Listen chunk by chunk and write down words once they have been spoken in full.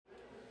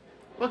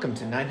Welcome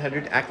to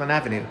 900 Ackland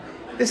Avenue.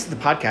 This is the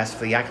podcast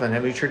for the Ackland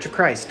Avenue Church of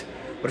Christ.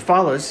 What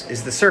follows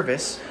is the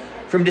service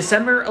from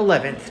December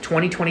 11th,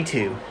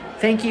 2022.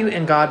 Thank you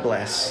and God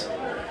bless.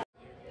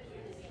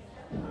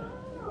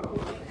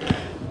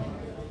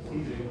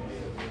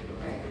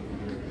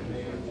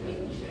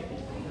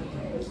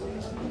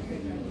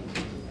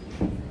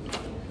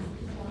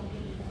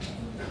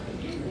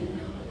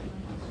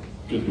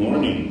 Good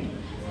morning.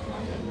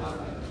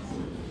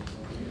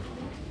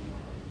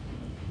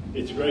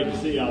 It's great to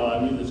see all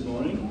of you this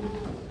morning.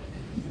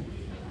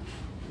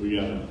 We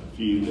got a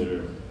few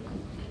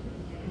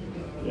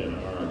that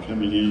are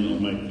coming in.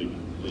 It'll make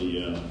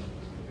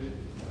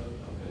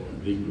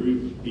the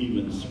group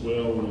even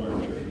swell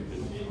larger.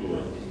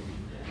 Good.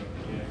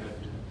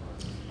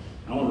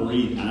 I want to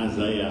read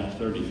Isaiah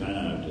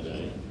 35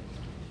 today.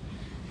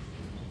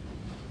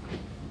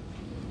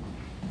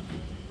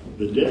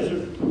 The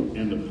desert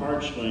and the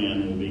parched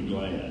land will be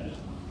glad.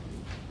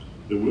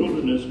 The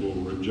wilderness will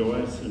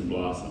rejoice and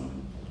blossom.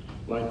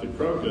 Like the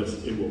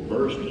crocus, it will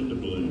burst into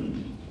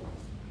bloom.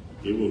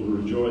 It will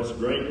rejoice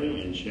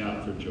greatly and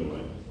shout for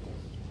joy.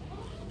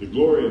 The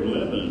glory of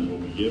Lebanon will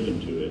be given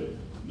to it,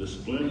 the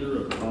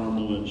splendor of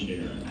Carmel and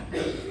Sharon.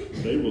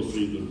 They will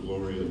see the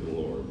glory of the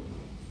Lord,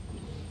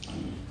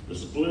 the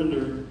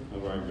splendor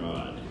of our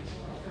God.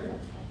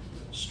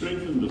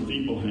 Strengthen the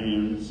feeble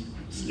hands,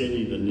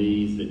 steady the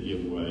knees that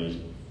give way.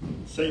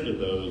 Say to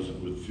those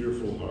with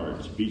fearful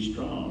hearts, be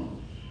strong,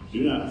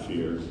 do not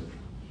fear.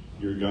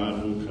 Your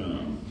God will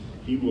come.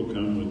 He will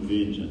come with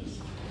vengeance,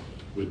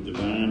 with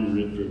divine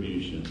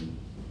retribution.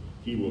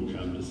 He will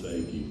come to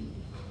save you.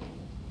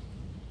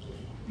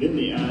 Then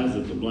the eyes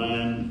of the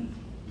blind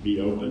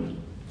be opened,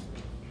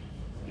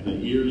 and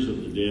the ears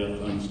of the deaf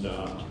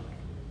unstopped.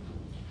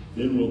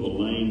 Then will the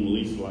lame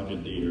leap like a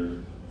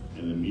deer,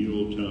 and the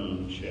mule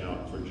tongue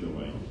shout for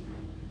joy.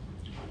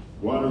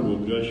 Water will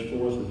gush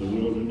forth in the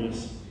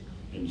wilderness,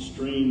 and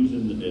streams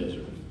in the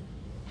desert.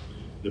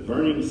 The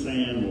burning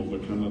sand will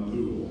become a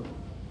pool,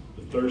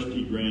 the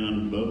thirsty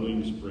ground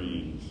bubbling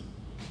springs.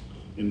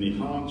 In the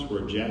haunts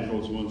where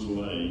jackals once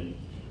lay,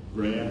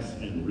 grass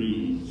and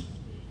reeds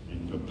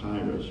and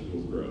papyrus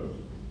will grow.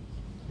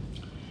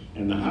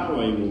 And the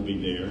highway will be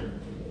there,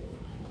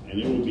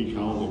 and it will be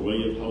called the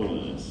way of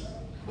holiness.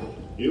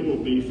 It will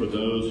be for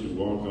those who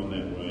walk on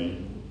that way.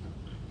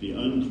 The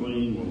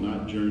unclean will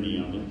not journey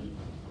on it.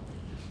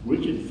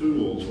 Wicked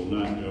fools will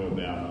not go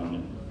about on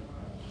it.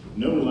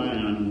 No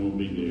lion will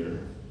be there,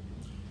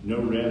 no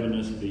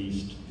ravenous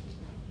beast.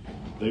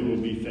 They will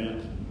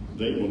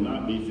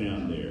not be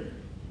found there,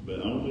 but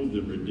only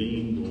the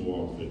redeemed will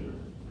walk there.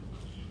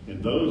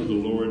 And those the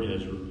Lord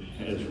has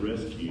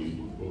rescued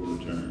will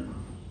return.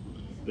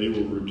 They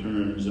will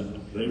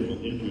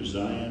enter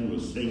Zion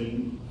with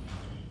singing.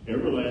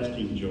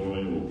 Everlasting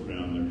joy will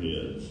crown their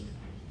heads.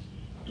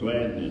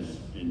 Gladness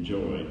and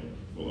joy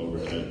will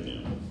overtake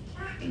them,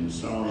 and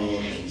sorrow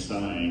and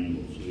sighing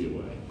will flee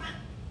away.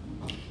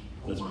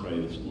 Let's pray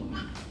this morning.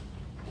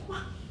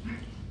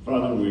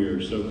 Father, we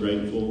are so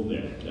grateful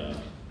that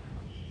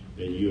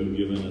you have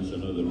given us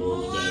another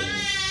Lord's Day.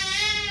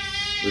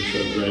 We're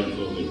so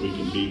grateful that we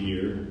can be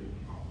here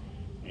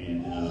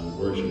and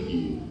worship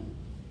you.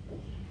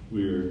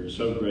 We're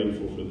so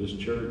grateful for this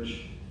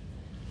church.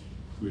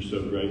 We're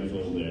so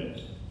grateful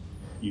that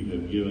you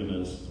have given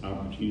us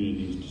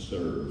opportunities to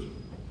serve.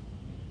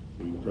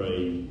 We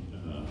pray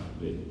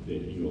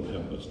that you will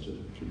help us to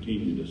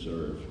continue to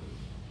serve.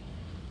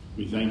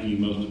 We thank you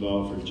most of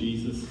all for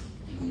Jesus,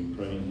 and we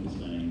pray in his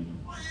name.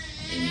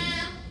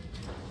 Amen.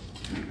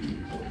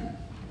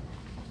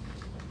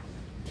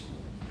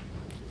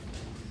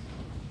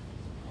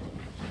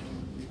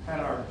 We've had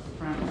our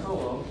soprano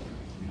solo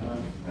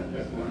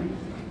this morning.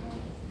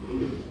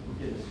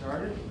 Get it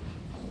started.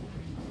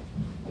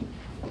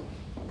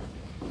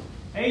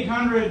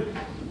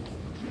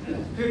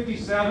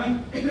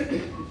 857.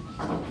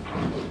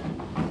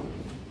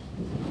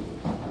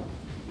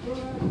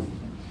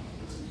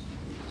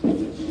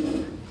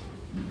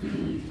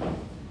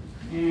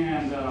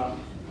 And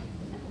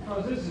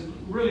because this is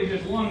really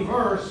just one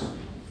verse,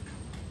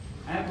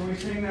 after we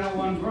sing that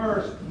one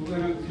verse, we're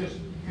going to just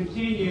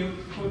continue,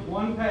 put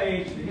one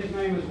page to His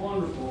Name is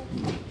Wonderful,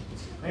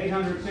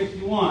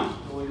 861.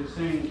 So we just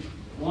sing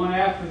one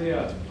after the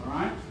other, all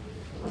right?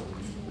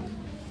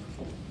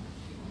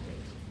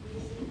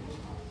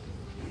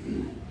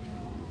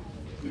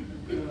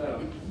 A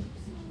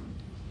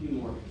few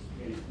more.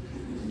 Okay.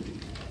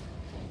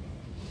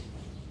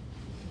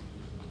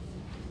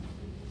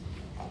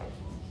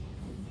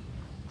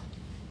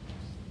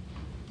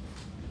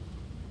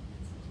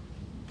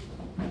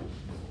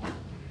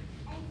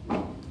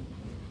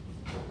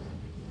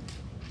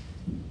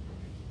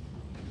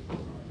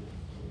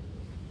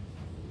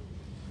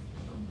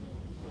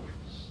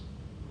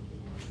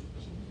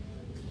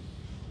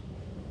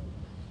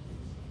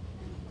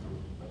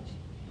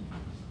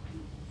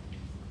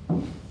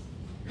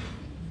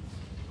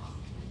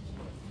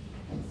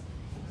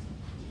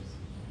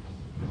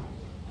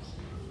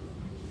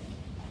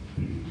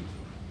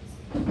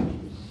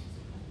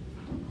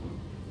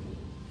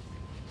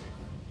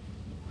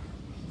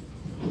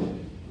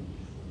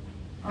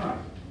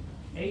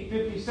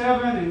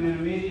 857, and then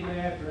immediately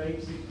after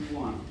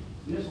 861.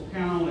 And this will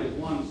count only as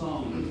one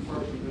song, and the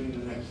person doing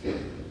the next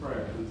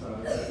prayer. And so,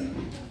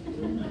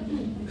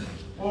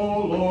 oh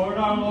Lord,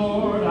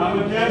 how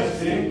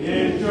majestic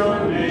is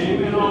your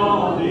name in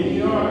all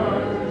the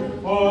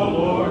earth. Oh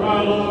Lord,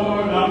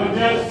 how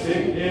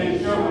majestic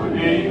is your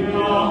name in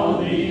all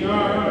the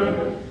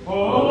earth.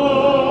 Oh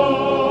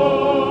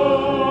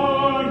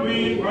Lord,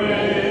 we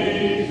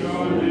praise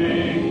your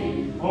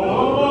name.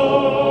 Oh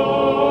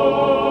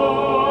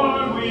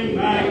Lord, we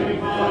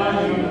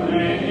magnify your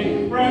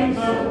name. Prince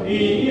of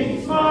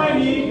Peace,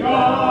 mighty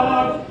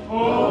God.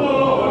 Oh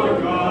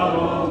Lord God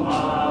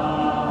Almighty.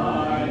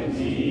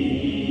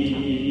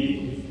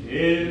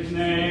 His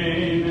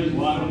name is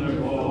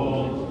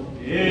wonderful.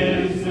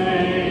 His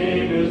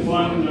name is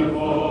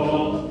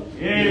wonderful.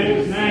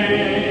 His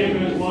name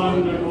is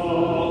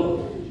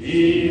wonderful.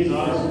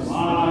 Jesus,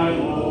 my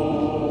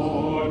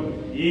Lord.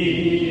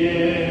 He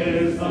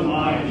is the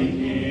mighty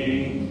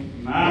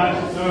King,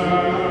 Master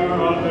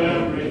of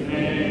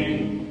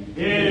everything.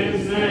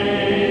 His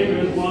name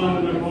is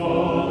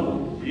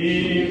wonderful.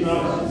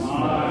 Jesus,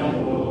 my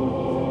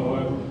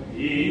Lord.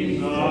 He's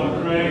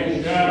the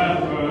great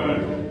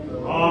shepherd, the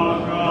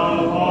rock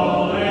of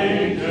all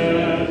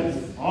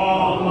ages.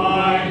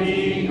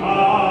 Almighty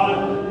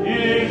God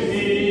is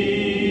He.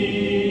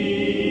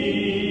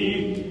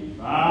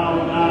 Bow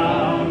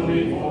down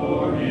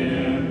before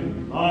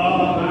Him,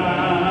 love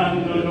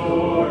and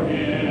adore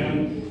Him.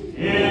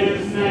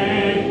 His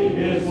name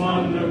is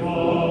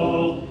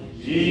wonderful,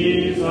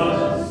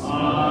 Jesus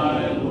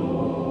my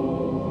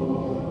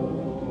Lord.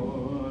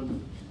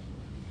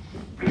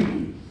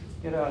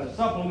 Get out a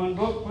supplement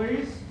book,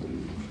 please.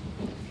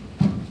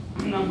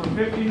 Number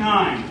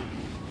 59.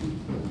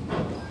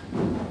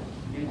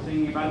 Again,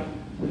 singing about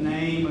the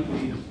name of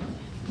Jesus.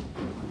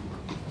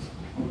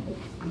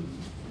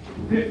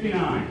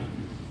 59.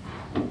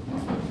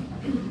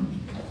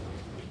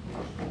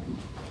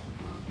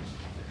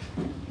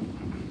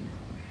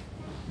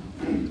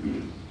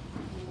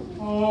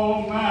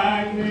 Oh,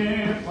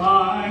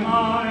 magnify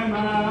my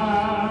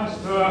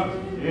Master,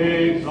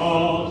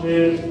 exalt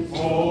His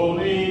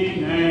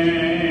holy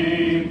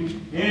name.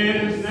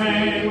 His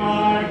name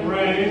I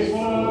praise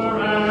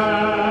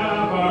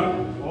forever,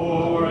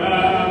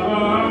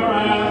 forever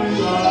and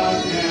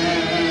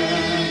again.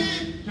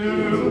 To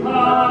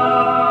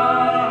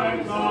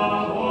heights of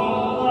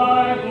all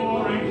thy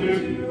glory, to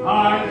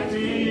heights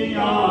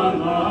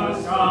beyond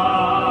the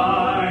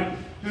sky,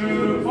 to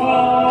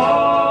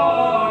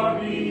far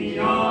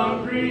beyond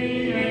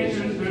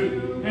creation, to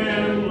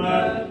Him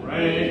let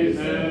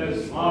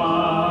praises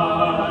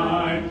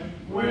fly.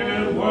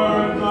 With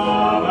words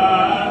of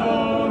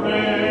adoration,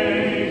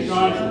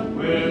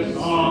 with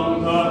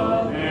songs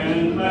of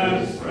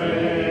endless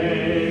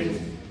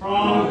praise,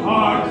 from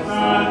hearts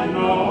that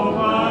know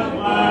but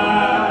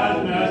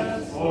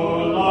gladness,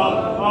 for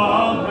love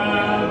of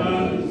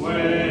heaven's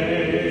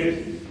ways,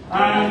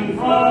 and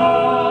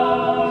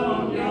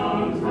from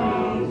yon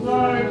thrones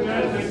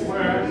majestic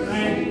where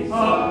saints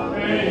of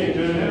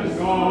ages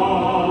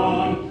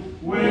gone,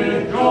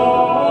 with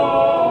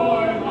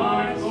joy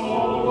my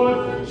soul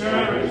would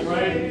cherish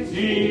great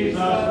Jesus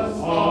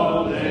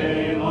all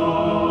day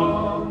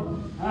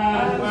long,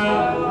 as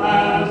well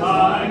as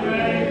I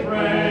may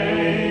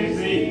praise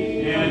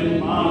Thee in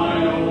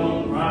my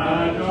own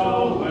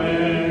fragile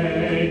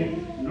way.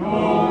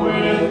 Nor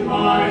with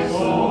my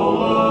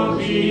soul, O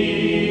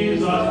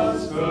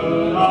Jesus,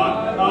 could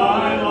I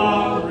Thy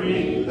love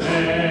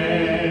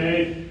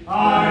repay.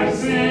 I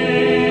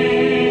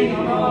sing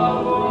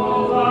of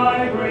all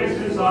Thy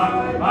graces,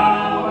 I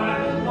bow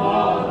and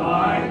laud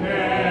Thy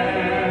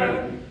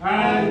care,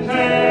 and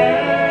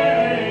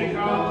take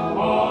of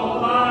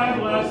all Thy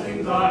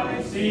blessings,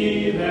 I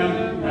see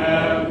them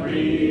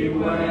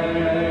everywhere.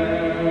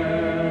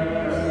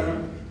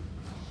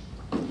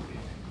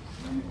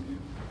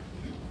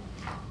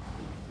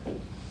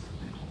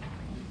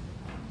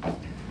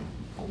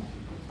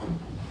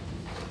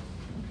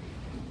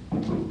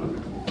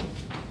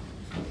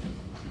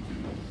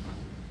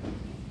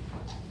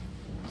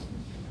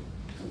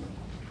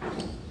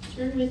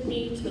 Turn with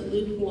me to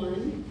Luke 1,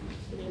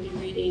 and I'll be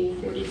reading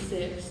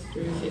 46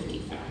 through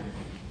 55.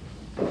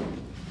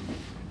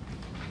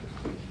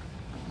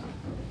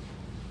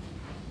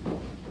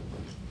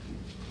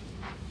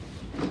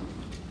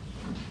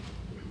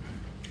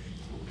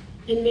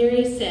 And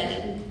Mary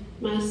said,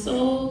 My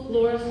soul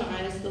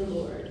glorifies the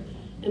Lord,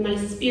 and my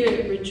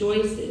spirit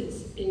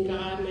rejoices in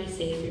God my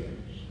Savior,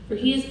 for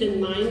He has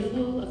been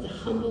mindful of the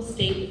humble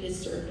state of His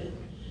servant.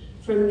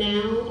 From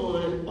now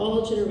on,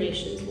 all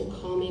generations will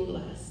call me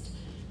blessed,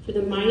 for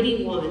the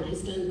Mighty One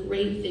has done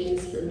great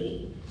things for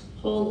me.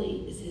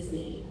 Holy is His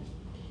name.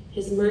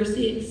 His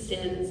mercy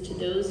extends to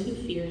those who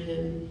fear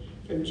Him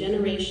from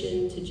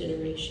generation to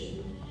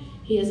generation.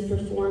 He has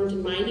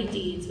performed mighty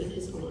deeds with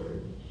His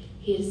arm.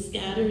 He has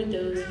scattered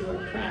those who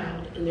are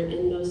proud in their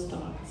inmost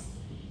thoughts.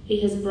 He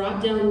has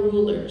brought down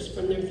rulers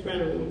from their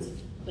thrones,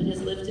 but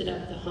has lifted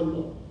up the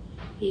humble.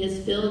 He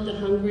has filled the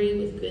hungry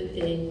with good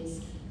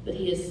things, but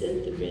he has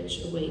sent the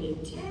rich away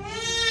empty.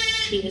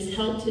 He has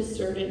helped his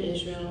servant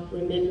Israel,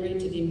 remembering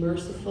to be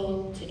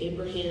merciful to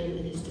Abraham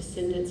and his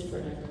descendants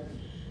forever,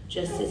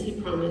 just as he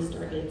promised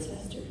our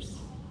ancestors.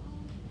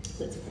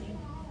 Let's pray.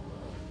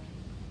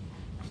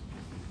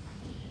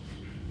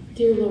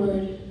 Dear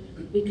Lord,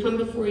 we come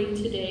before you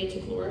today to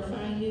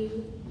glorify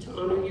you, to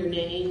honor your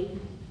name.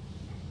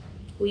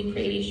 We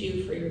praise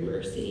you for your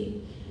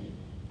mercy,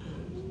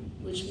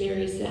 which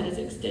Mary says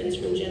extends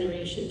from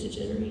generation to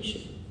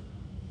generation.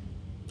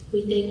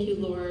 We thank you,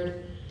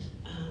 Lord,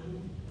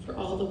 for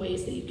all the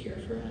ways that you care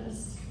for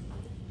us.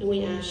 And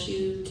we ask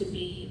you to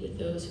be with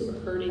those who are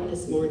hurting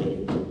this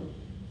morning.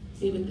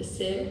 Be with the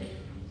sick,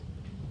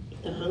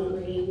 the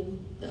hungry,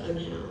 the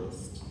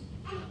unhoused.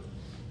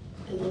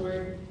 And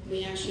Lord,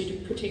 we ask you to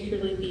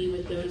particularly be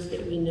with those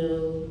that we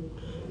know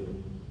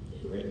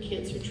who are in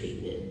cancer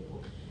treatment.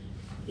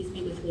 Please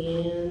be with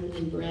Leanne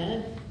and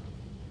Brett.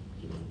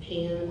 Be with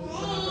Pam,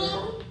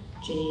 Robert,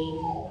 Jane,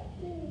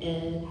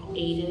 Ed,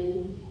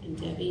 Aiden, and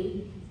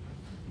Debbie.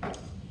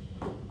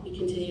 We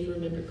continue to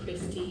remember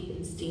Christy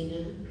and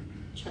Stina,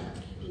 Chuck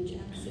and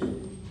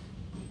Jackson.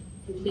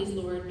 And please,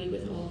 Lord, be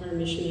with all of our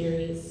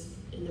missionaries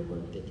in the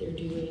work that they're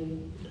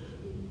doing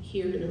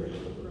here and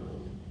around the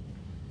world.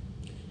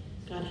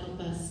 God, help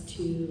us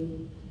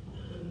to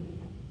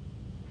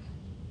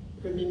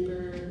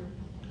remember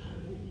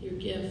your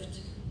gift,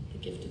 the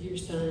gift of your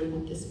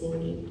Son this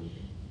morning.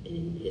 And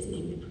in his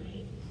name we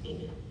pray.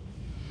 Amen.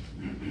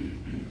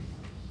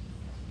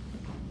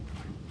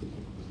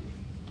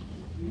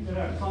 These are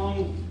our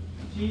song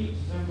sheets.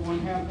 Does everyone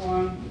have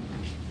one?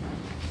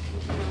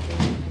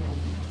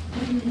 I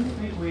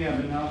think we have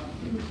enough.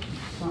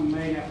 Some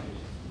may have.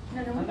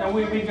 No,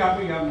 we got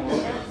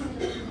more.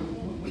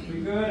 We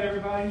good,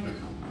 everybody?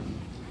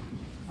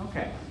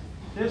 Okay.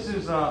 This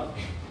is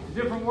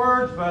different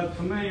words, but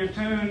familiar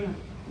tune.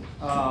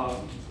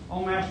 Oh,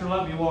 Master,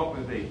 let me walk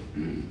with thee.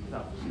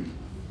 So.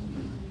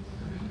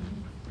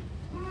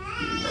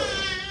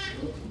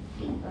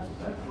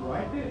 That's the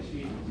right bit,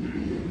 she.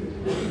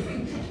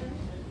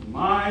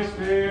 My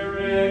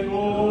spirit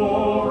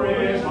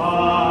glorifies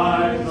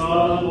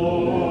the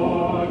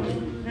Lord.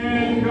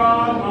 In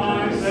God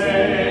my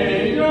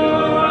Savior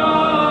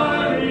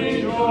I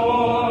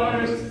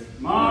rejoice.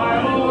 My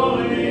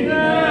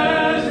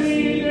holiness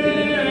he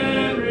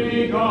did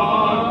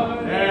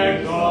regard,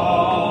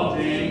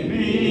 exalting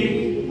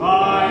me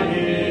by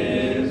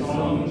his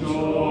own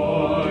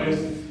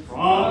choice.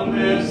 From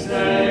this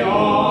day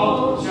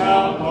all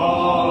shall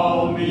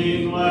call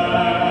me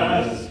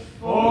blessed,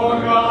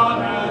 for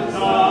God has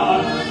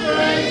done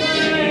great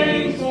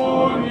things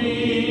for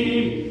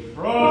me.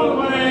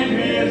 Proclaim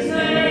his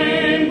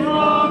name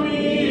from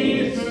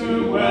east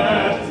to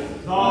west,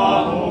 the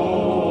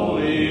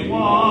Holy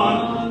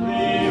One,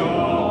 the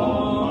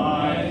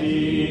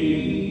Almighty.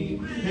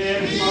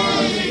 His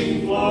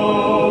mercy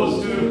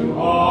flows to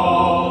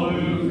all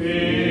who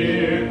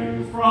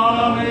fear,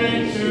 from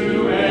age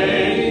to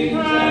age,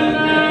 and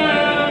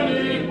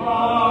never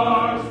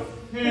departs.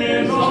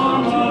 His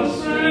arm of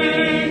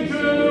strength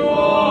to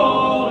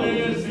all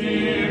is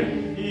near.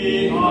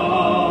 He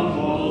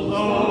humbles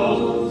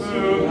those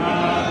who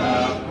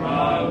have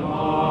proud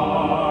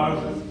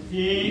hearts.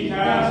 He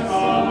casts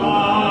the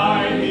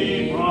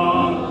mighty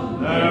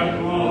from their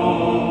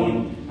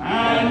throne,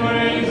 and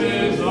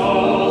raises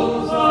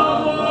those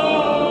of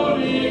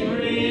lowly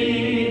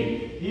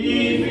greed.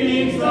 He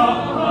feeds the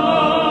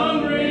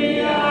hungry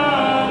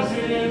as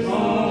his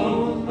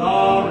own,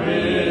 the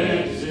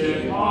rich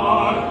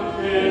depart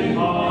in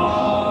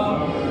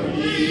poverty.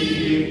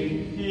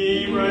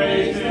 He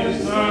raised his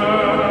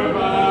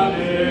servant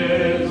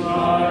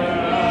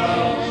Israel,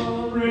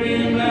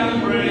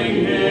 remembering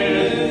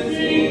his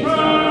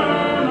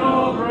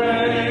eternal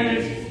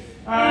grace,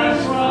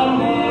 as from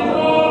the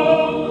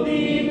old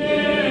he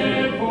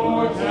did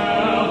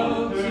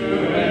foretell to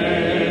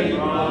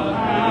Abraham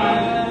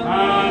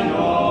and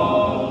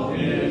all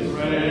his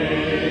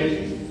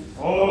race.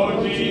 O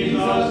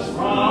Jesus,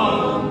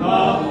 from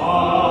the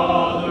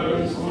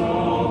Father's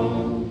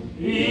throne,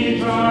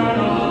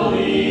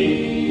 eternally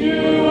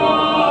you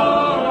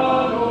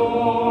are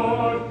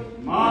adored.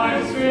 My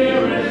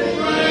spirit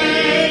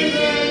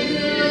praises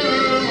you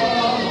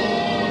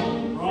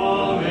alone,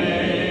 from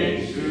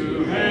age to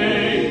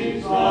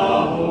age, the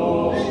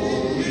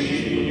Holy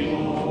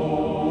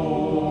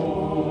Lord.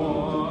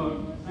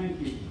 Thank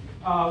you.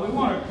 We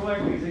want to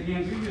collect these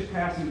again, so you just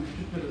pass them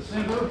to the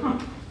center,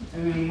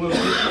 and then we'll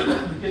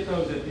get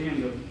those at the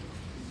end of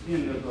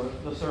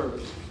the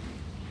service.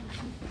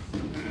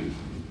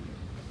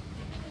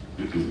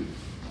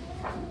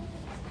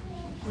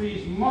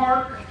 Please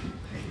mark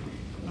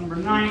number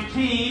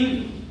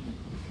 19,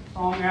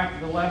 song after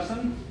the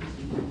lesson.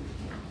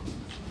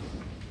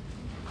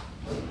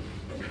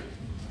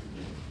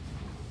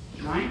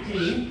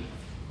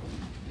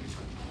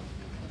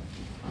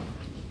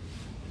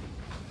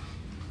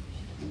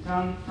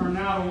 Turn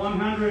now to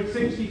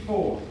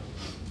 164.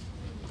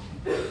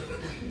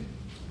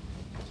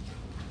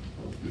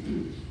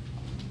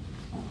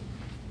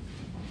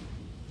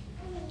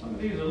 Some of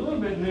these are a little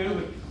bit new,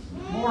 but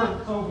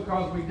so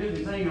because we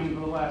didn't sing them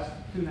for the last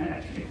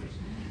 2.5 years.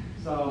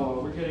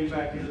 So we're getting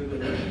back into the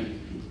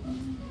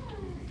routine.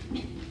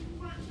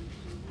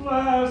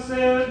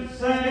 Blessed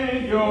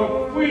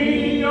Savior,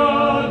 we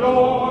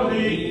adore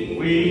thee,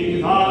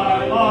 we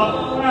thy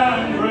love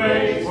and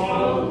grace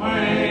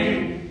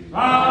proclaim. Thou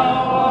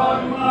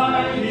art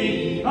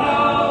mighty, thou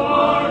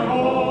art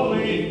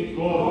holy,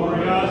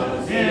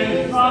 glorious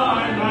is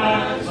thy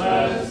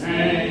matchless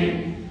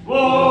name.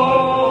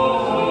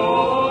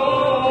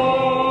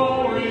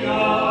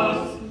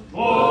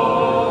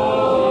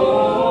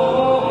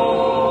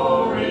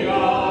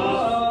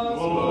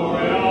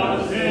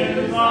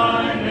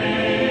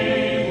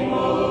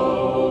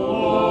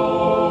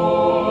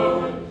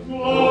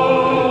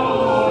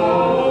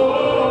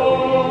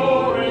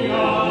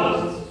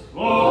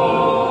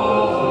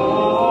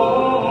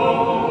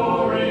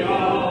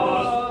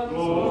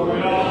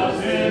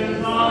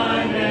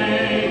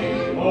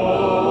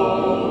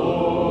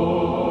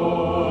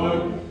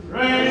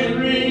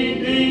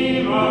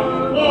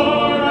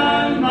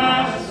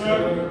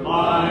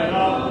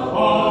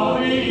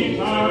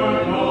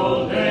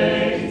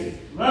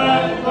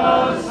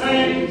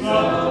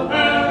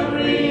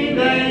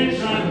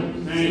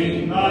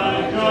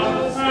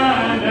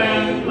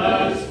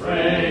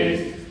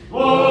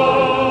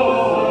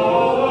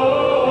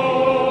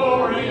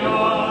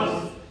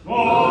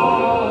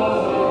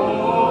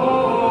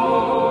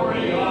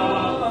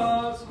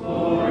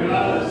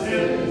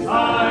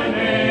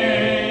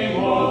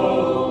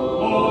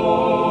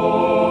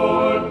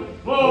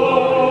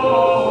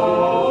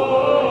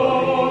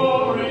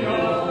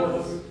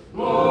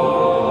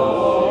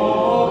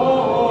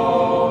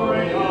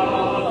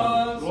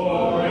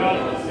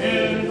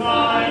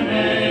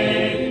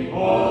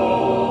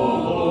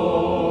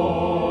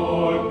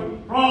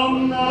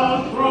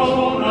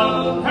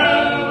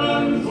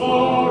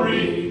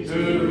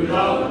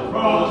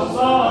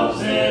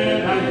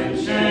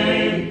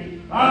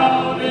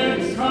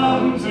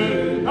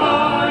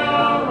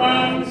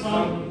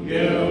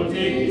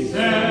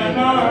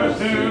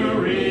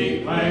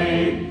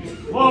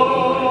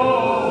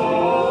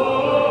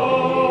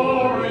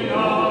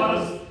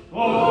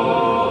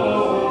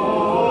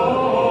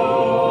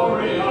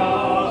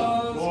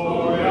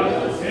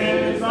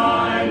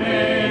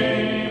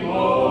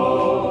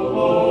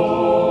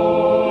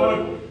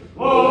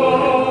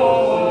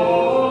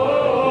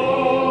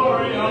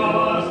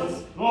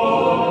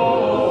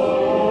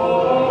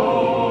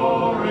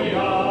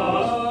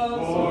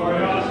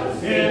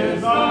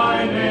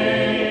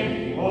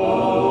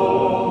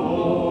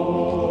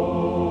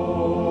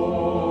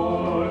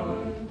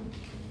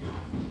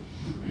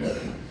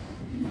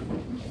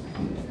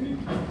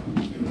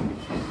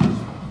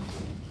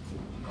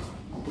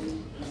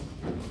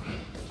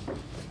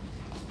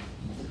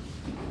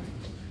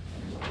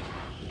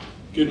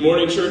 Good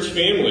morning, church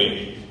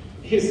family.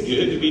 It's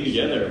good to be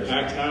together,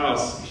 packed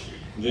house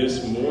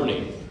this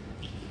morning.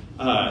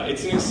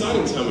 It's an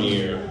exciting time of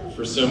year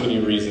for so many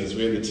reasons.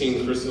 We had the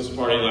teen Christmas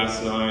party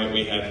last night.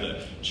 We had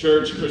the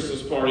church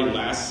Christmas party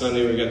last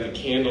Sunday. We got the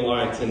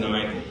candlelight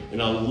tonight.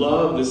 And I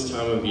love this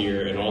time of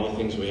year and all the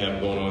things we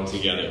have going on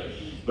together.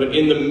 But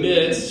in the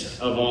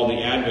midst of all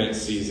the Advent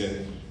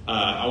season,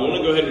 I want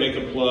to go ahead and make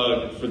a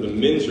plug for the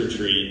men's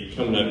retreat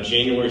coming up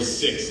January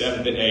 6th,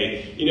 7th, and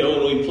 8th. You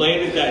know, when we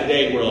planned it that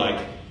date, we're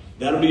like,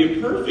 that'll be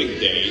a perfect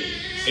date,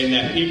 and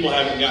that people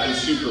haven't gotten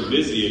super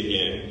busy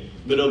again.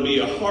 But it'll be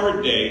a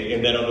hard date,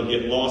 and that it'll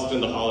get lost in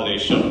the holiday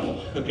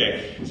shuffle.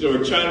 Okay, so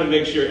we're trying to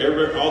make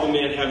sure all the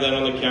men have that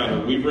on the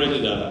calendar. We've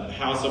rented a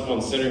house up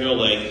on Center Hill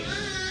Lake.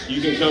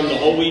 You can come the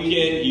whole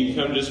weekend. You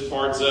can come just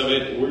parts of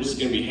it. We're just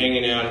going to be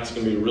hanging out. It's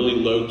going to be really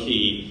low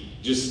key.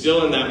 Just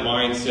still in that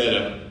mindset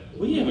of,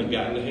 we haven't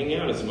gotten to hang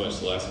out as much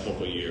the last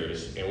couple of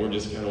years, and we're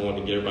just kind of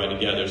wanting to get everybody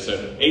together.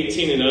 So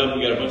 18 and up,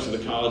 we got a bunch of the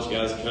college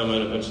guys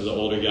coming, a bunch of the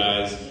older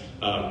guys,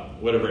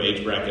 whatever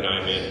age bracket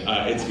I'm in.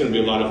 It's going to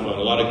be a lot of fun,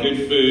 a lot of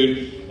good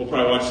food. We'll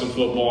probably watch some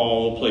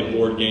football. We'll play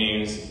board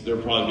games.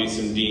 There'll probably be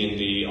some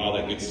D&D, all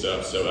that good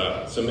stuff.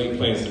 So make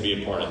plans to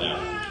be a part of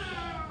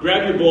that.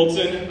 Grab your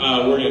bulletin.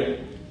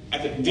 I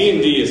think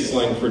D&D is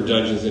slang for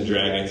Dungeons and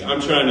Dragons. I'm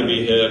trying to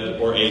be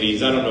hip or 80s.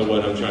 I don't know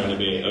what I'm trying to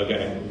be.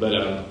 Okay,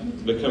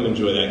 but come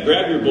enjoy that.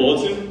 Grab your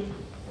bulletin.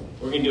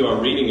 We're going to do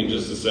our reading in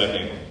just a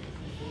second.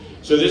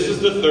 So this is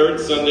the third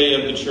Sunday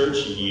of the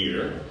church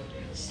year.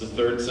 It's the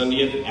third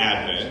Sunday of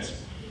Advent.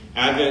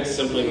 Advent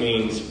simply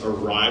means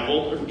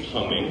arrival or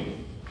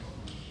coming.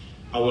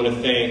 I want to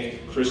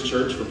thank Chris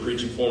Church for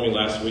preaching for me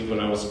last week when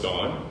I was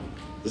gone.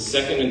 The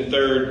second and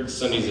third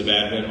Sundays of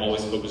Advent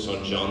always focus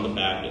on John the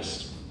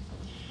Baptist.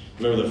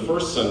 Remember the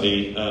first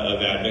Sunday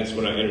of Advent is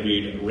when I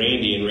interviewed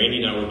Randy, and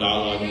Randy and I were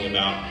dialoguing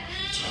about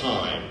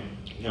time,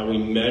 how we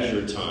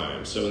measure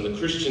time. So in the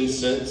Christian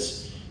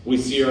sense, we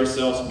see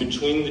ourselves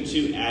between the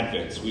two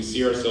Advents. We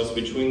see ourselves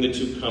between the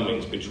two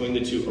comings, between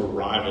the two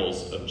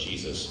arrivals of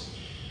Jesus.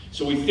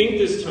 So we think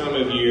this time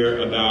of year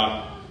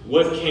about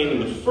what came in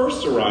the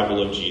first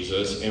arrival of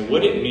Jesus and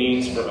what it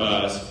means for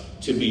us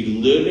to be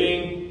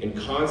living in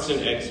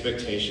constant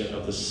expectation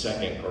of the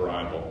second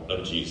arrival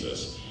of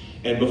Jesus.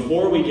 And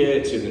before we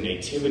get to the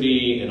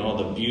nativity and all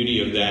the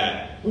beauty of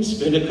that, we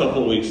spend a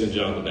couple weeks in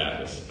John the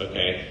Baptist,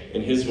 okay?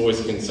 And his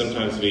voice can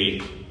sometimes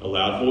be a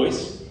loud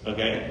voice,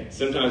 okay?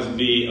 Sometimes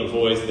be a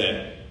voice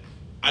that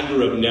I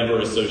grew up never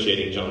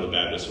associating John the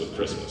Baptist with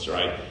Christmas,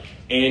 right?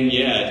 And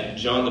yet,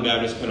 John the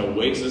Baptist kind of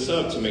wakes us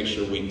up to make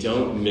sure we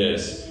don't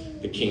miss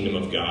the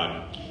kingdom of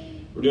God.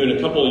 We're doing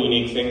a couple of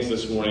unique things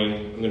this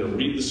morning. I'm going to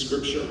read the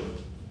scripture.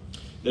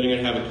 Then I'm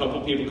going to have a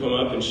couple people come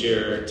up and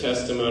share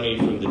testimony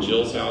from the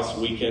Jill's House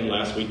weekend,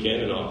 last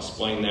weekend, and I'll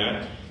explain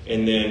that.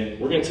 And then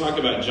we're going to talk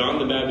about John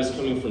the Baptist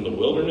coming from the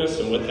wilderness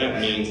and what that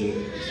means.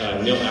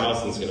 And Neil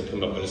Allison's going to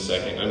come up in a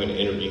second. I'm going to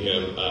interview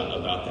him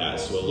about that,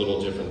 so a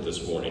little different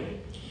this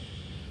morning.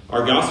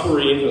 Our gospel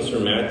reading comes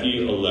from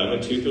Matthew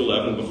 11, 2 through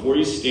 11. Before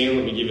you stand,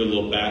 let me give you a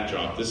little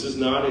backdrop. This is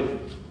not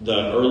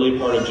the early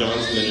part of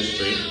John's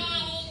ministry.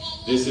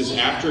 This is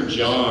after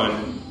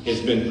John has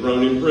been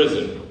thrown in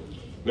prison.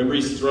 Remember,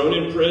 he's thrown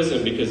in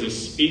prison because he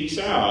speaks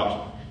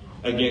out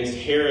against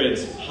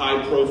Herod's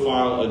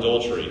high-profile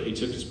adultery. He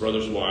took his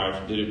brother's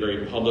wife, did it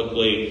very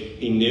publicly.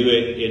 He knew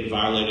it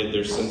violated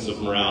their sense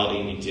of morality,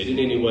 and he did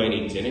it anyway, and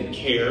he didn't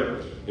care.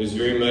 It was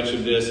very much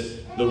of this,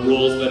 the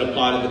rules that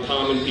apply to the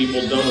common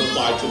people don't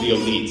apply to the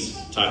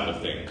elites type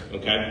of thing,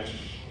 okay?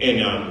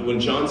 And when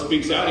John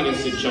speaks out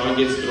against it, John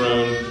gets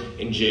thrown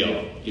in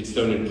jail, gets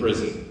thrown in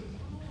prison.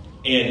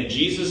 And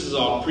Jesus is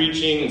off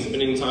preaching and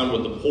spending time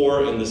with the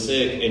poor and the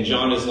sick. And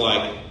John is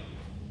like,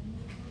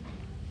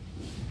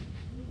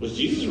 was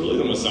Jesus really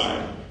the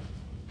Messiah?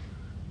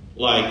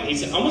 Like,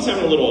 he's almost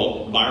having a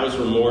little buyer's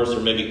remorse or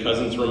maybe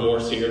cousin's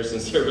remorse here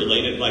since they're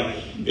related. Like,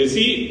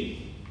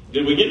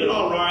 did we get it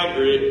all right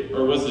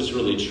or was this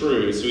really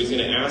true? So he's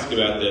going to ask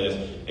about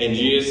this. And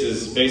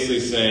Jesus is basically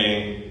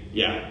saying,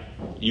 yeah,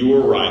 you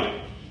were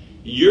right.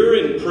 You're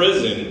in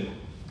prison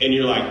and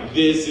you're like,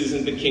 this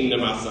isn't the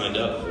kingdom I signed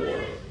up for.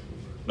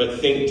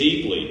 But think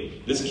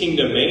deeply. This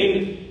kingdom,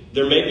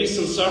 there may be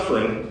some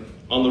suffering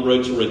on the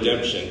road to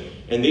redemption.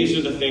 And these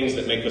are the things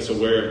that make us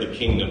aware of the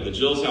kingdom. The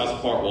Jill's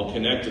House part will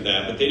connect to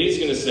that. But then he's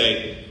going to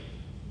say,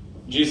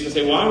 Jesus can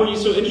say, why were you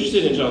so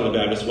interested in John the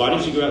Baptist? Why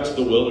did you go out to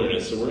the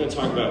wilderness? So we're going to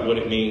talk about what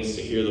it means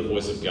to hear the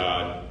voice of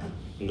God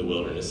in the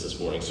wilderness this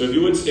morning. So if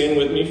you would stand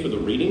with me for the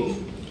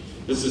reading.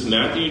 This is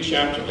Matthew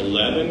chapter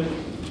 11,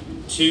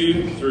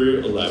 2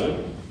 through 11.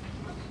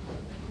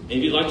 And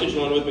if you'd like to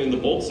join with me in the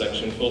bold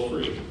section, feel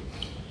free.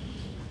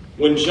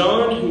 When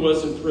John, who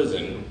was in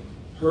prison,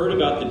 heard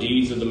about the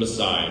deeds of the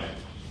Messiah,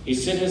 he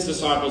sent his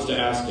disciples to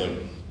ask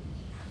him,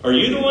 are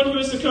you the one who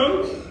is to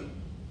come?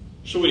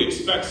 Shall we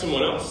expect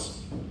someone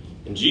else?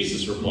 And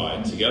Jesus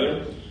replied,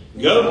 together,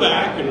 go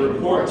back and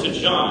report to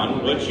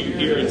John what you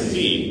hear and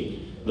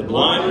see. The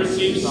blind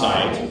receive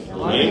sight, the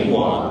lame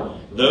walk,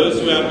 those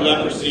who have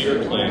leprosy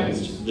are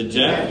cleansed, the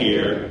deaf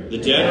hear, the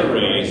dead are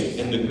raised,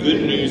 and the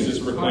good news is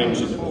proclaimed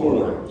to the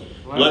poor.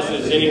 Blessed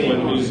is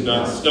anyone who does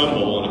not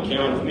stumble on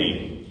account of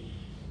me.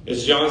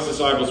 As John's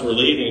disciples were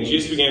leaving,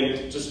 Jesus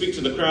began to speak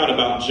to the crowd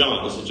about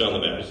John. This is John the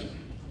Baptist.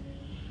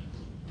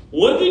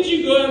 What did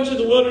you go out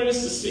into the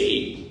wilderness to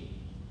see?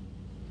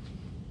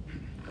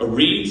 A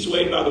reed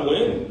swayed by the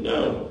wind?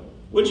 No.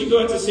 What did you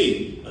go out to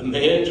see? A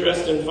man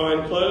dressed in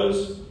fine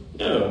clothes?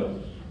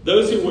 No.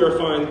 Those who wear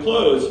fine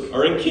clothes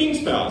are in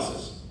king's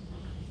palaces.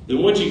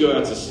 Then what did you go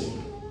out to see?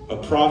 A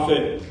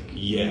prophet?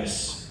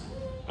 Yes.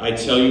 I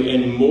tell you,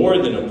 and more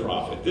than a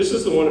prophet. This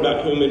is the one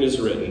about whom it is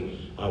written,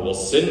 I will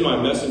send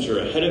my messenger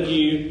ahead of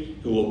you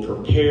who will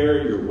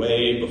prepare your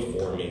way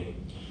before me.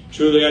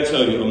 Truly I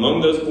tell you,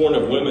 among those born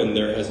of women,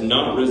 there has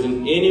not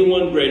risen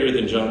anyone greater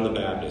than John the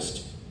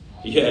Baptist.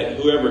 Yet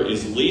whoever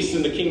is least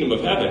in the kingdom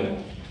of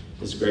heaven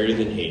is greater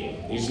than he.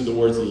 These are the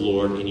words of the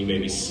Lord, and you may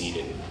be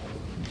seated.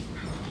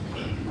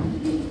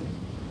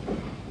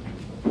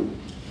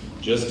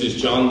 Just as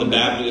John the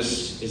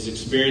Baptist is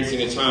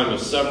experiencing a time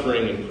of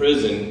suffering in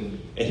prison,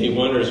 and he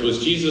wonders,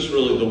 was Jesus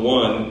really the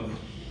one?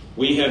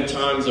 We have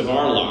times of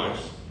our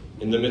life,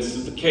 in the midst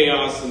of the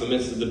chaos, in the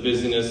midst of the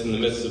busyness, in the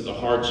midst of the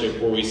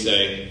hardship, where we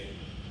say,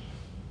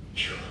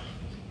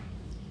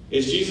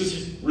 is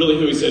Jesus really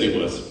who he said he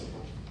was?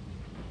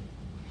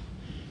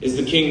 Is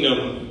the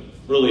kingdom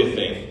really a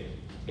thing?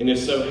 And if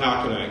so,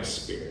 how can I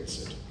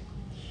experience it?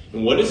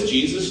 And what does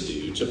Jesus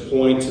do to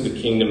point to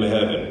the kingdom of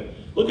heaven?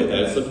 Look at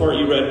that. It's the part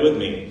you read with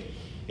me.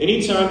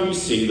 Anytime you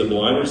see the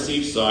blind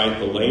receive sight,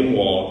 the lame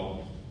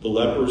walk, the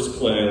lepers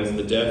cleansed,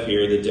 the deaf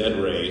hear, the dead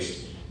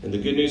raised, and the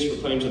good news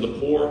proclaimed to the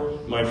poor,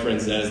 my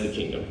friends, that is the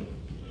kingdom.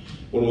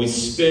 When we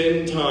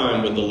spend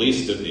time with the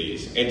least of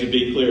these, and to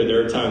be clear,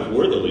 there are times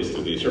we're the least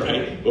of these,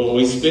 right? But when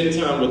we spend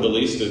time with the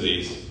least of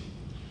these,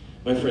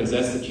 my friends,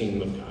 that's the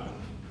kingdom of God.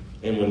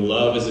 And when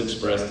love is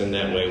expressed in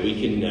that way,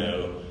 we can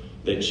know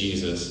that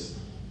Jesus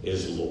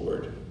is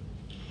Lord.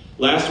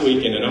 Last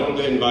weekend, and I want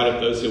to invite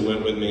up those who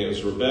went with me. It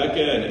was Rebecca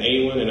and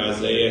Aylin and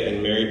Isaiah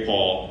and Mary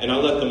Paul. And I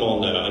let them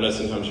all know. I know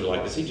sometimes you're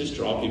like, does he just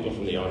draw people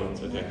from the audience?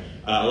 Okay.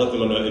 I let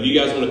them all know. If you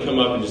guys want to come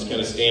up and just kind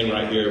of stand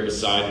right here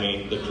beside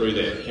me, the crew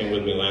that came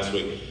with me last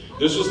week.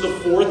 This was the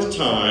fourth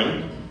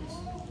time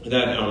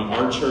that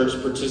our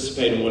church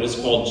participated in what is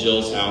called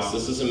Jill's House.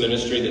 This is a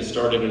ministry that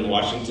started in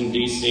Washington,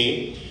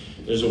 D.C.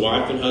 There's a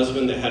wife and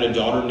husband that had a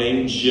daughter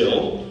named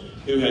Jill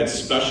who had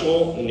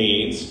special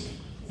needs.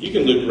 You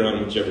can loop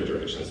around whichever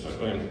direction, it's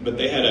fine. But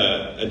they had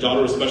a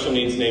daughter with special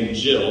needs named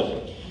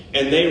Jill,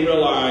 and they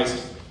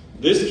realized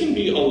this can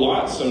be a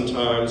lot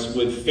sometimes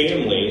with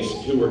families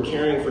who are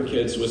caring for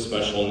kids with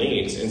special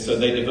needs. And so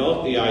they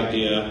developed the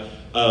idea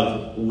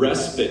of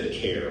respite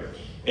care.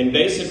 And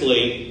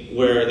basically,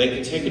 where they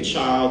can take a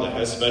child that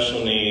has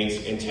special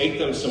needs and take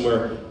them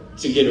somewhere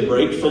to get a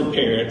break from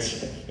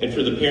parents, and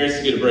for the parents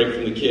to get a break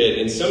from the kid.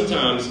 And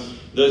sometimes,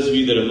 those of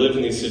you that have lived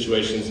in these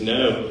situations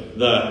know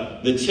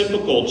the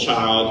typical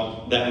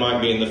child that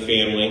might be in the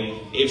family,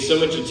 if so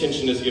much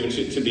attention is given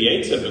to the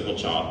atypical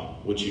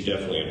child, which you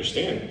definitely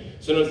understand,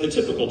 sometimes the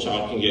typical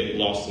child can get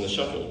lost in the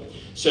shuffle.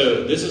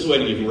 So this is a way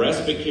to give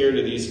respite care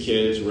to these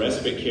kids,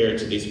 respite care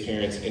to these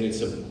parents, and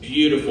it's a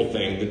beautiful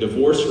thing. The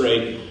divorce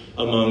rate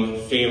among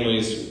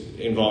families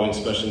involving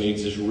special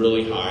needs is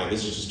really high.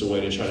 This is just a way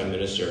to try to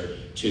minister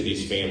to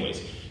these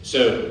families.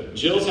 So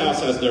Jill's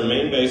House has their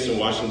main base in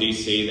Washington,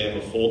 D.C. They have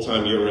a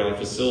full-time year-round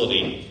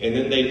facility, and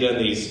then they've done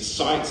these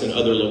sites in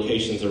other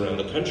locations around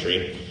the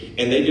country.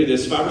 And they do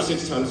this 5 or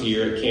 6 times a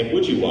year at Camp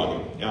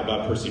Widgiewagon out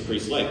by Percy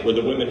Priest Lake, where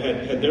the women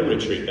had their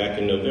retreat back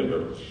in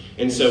November.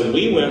 And so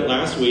we went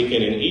last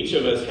weekend, and each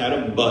of us had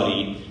a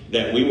buddy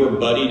that we were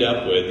buddied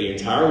up with the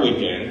entire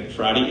weekend,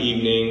 Friday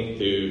evening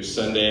through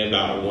Sunday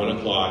about 1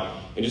 o'clock,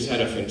 and just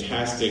had a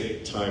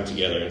fantastic time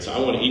together. And so I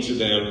want each of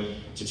them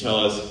to tell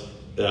us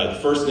the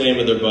first name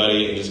of their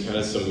buddy and just kind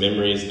of some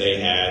memories they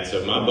had.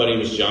 So my buddy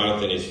was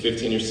Jonathan. He's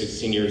 15 or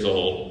 16 years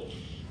old.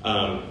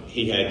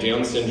 He had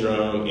Down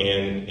syndrome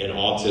and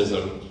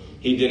autism.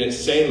 He didn't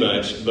say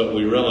much, but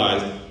we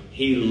realized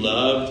he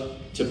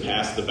loved to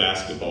pass the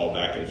basketball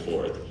back and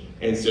forth.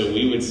 And so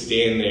we would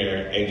stand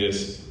there and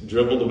just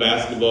dribble the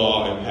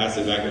basketball and pass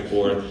it back and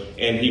forth.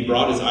 And he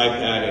brought his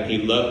iPad, and he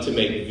loved to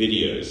make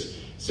videos.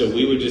 So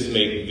we would just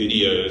make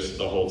videos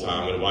the whole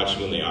time and watch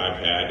him on the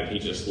iPad, and he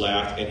just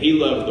laughed. And he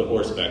loved the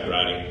horseback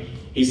riding.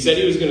 He said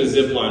he was going to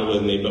zip line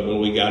with me, but when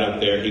we got up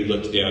there, he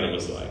looked down and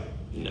was like,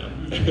 no.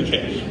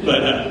 Okay.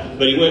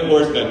 But he went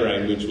horseback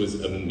riding, which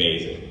was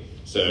amazing.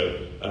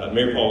 So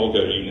Mary Paul, will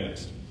go to you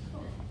next.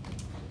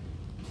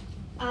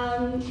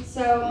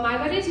 So my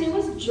buddy's name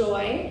was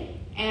Joy,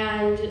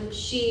 and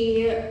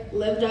she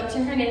lived up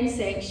to her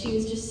namesake. She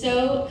was just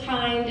so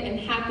kind and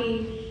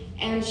happy.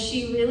 And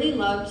she really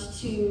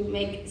loved to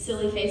make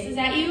silly faces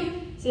at you.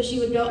 So she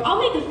would go, I'll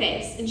make a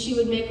face. And she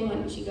would make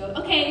one. She'd go,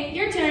 okay,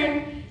 your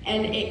turn.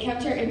 And it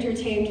kept her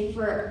entertained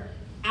for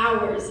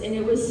hours. And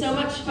it was so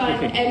much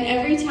fun. And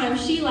every time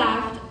she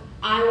laughed,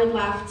 I would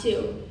laugh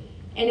too.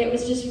 And it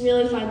was just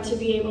really fun to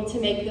be able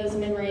to make those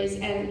memories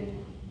and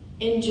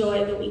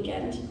enjoy the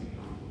weekend.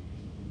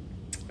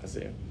 That's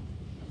it.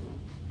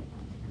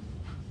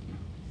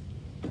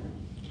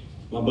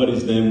 My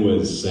buddy's name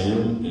was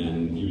Sam,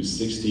 and he was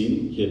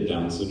 16. He had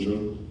Down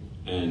syndrome,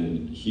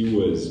 and he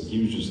was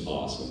just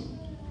awesome.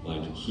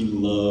 Like, he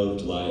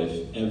loved life.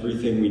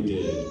 Everything we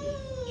did,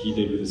 he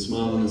did with a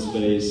smile on his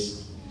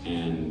face,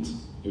 and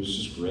it was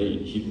just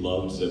great. He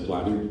loved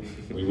ziplining.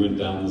 We went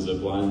down the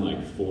zip line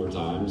like 4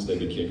 times. They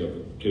could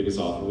kick us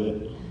off of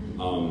it.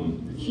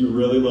 He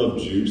really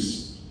loved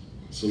juice.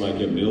 So like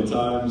at meal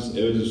times,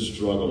 it was a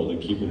struggle to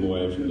keep him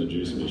away from the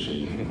juice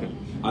machine.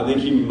 I think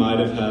he might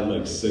have had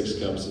like 6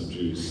 cups of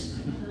juice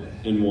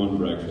in one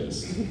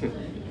breakfast.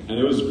 And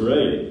it was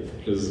great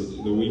because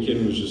the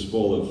weekend was just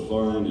full of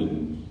fun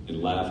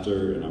and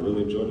laughter, and I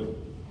really enjoyed it.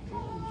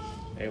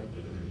 Hey.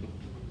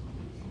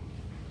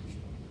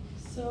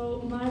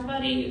 So my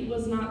buddy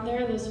was not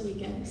there this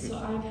weekend, so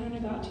I kind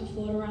of got to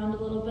float around a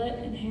little bit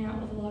and hang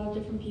out with a lot of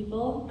different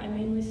people. I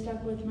mainly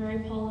stuck with Mary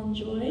Paul and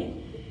Joy.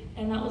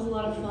 And that was a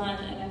lot of fun,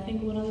 and I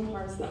think one of the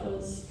parts that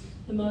was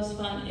the most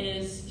fun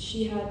is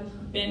she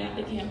had been at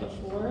the camp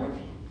before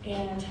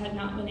and had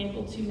not been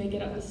able to make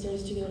it up the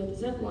stairs to go to the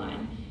zip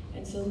line.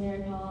 And so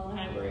Mary Paul and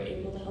I were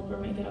able to help her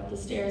make it up the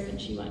stairs,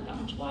 and she went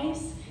down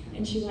twice,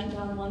 and she went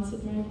down once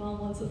with Mary Paul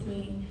and once with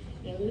me.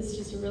 And it was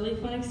just a really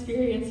fun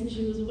experience, and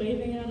she was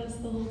waving at us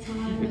the whole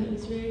time, and it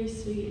was very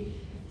sweet.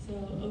 So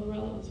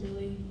overall,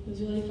 it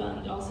was really fun.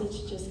 And also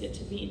to just get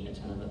to meet a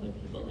ton of other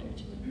people there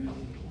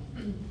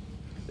too.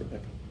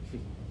 Rebecca.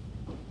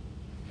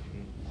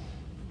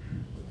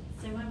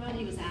 So my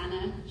buddy was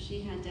Anna.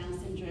 She had Down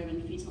syndrome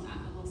and fetal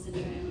alcohol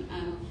syndrome.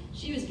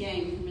 She was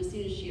game from as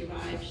soon as she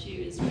arrived.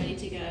 She was ready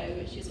to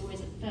go. She was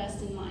always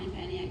first in line for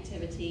any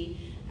activity,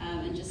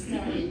 and just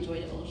thoroughly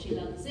enjoyed it all. She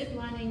loved zip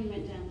lining. We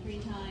went down 3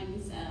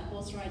 times,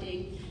 horse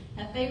riding.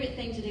 Her favorite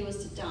thing to do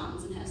was to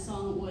dance, and her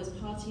song was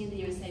Party in the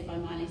USA by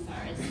Miley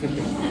Cyrus.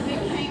 And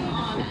it came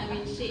on,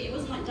 it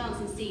wasn't like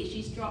dancing seats.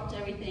 She dropped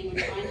everything,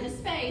 would find her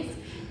space,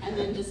 and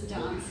then just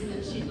dance, and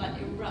then she'd like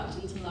erupt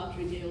into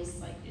laughter and giggles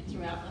like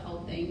throughout the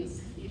whole thing.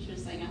 She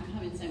was saying, I'm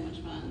having so much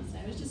fun. So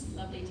it was just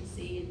lovely to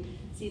see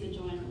the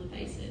joy on all the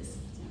faces.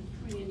 So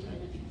I really enjoyed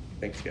it.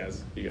 Thanks,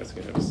 guys. You guys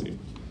can have a seat.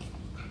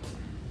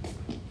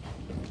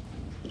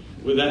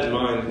 with that in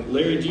mind,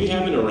 Larry, do you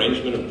have an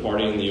arrangement of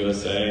Party in the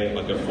USA,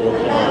 like a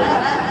 4-part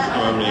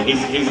harmony?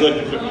 He's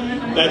looking for.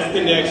 That's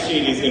the next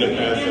sheet he's going to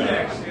pass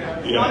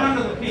out. Yeah. Not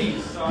under the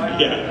piece. So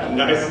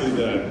nicely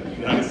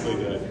done.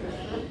 Nicely done.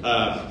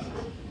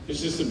 It's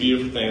just a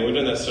beautiful thing. We've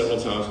done that several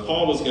times.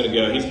 Paul was going to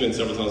go. He's been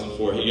several times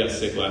before. He got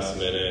sick last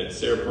minute.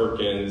 Sarah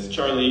Perkins,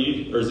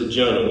 Charlie, or is it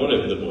Jonah? One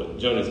of the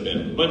boys. Jonah's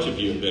been. A bunch of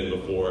you have been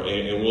before,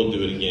 and we'll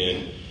do it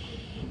again.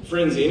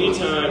 Friends,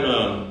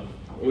 anytime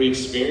we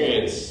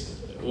experience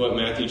what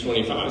Matthew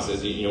 25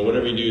 says,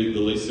 whatever you do, the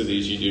least of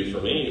these you do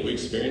for me, we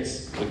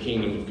experience the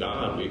kingdom of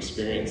God. We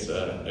experience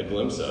a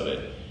glimpse of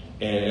it.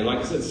 And like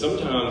I said,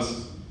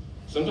 sometimes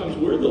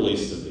we're the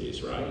least of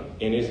these, right?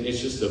 And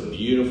it's just a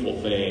beautiful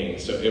thing.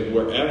 So if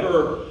we're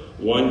ever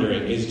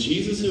wondering, is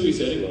Jesus who he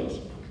said he was?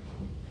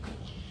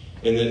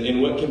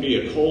 In what can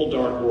be a cold,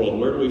 dark world,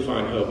 where do we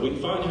find hope? We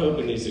find hope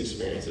in these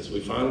experiences. We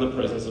find the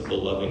presence of the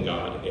loving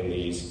God in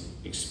these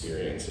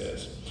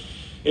experiences.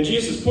 And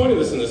Jesus pointed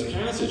this in this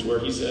passage where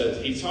he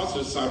says, he talks to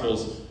his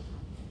disciples,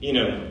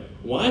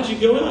 why'd you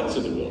go out to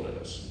the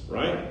wilderness,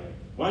 right?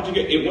 Why'd you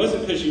go? It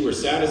wasn't because you were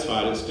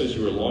satisfied, it's because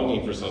you were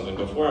longing for something.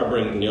 Before I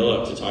bring Neil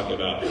up to talk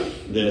about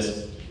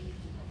this,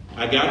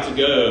 I got to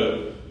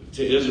go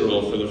to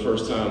Israel for the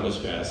first time this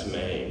past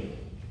May.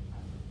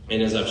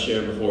 And as I've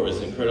shared before, it was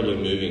an incredibly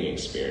moving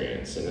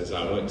experience. And as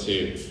I went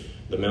to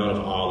the Mount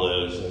of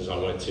Olives, and as I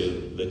went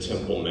to the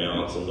Temple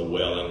Mount and the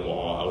Wailing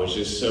Wall, I was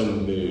just so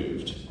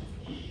moved.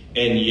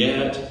 And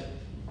yet,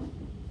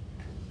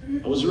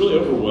 I was really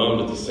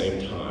overwhelmed at the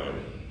same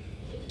time.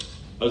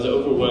 I was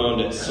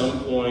overwhelmed at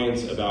some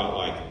points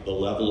about the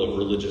level of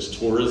religious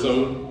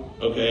tourism,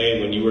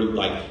 okay? When you were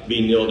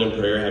being kneeled in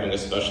prayer, having a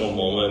special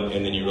moment,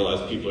 and then you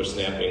realize people are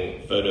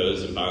snapping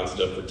photos and buying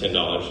stuff for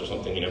 $10 or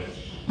something,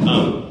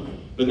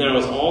 But then I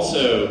was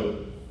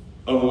also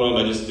overwhelmed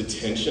by just the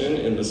tension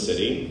in the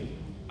city.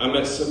 I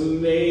met some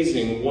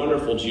amazing,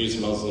 wonderful Jews,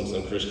 Muslims,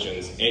 and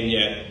Christians, and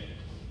yet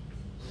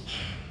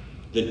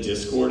the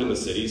discord in the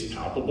city is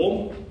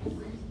palpable.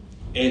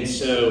 And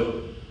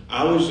so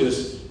I was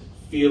just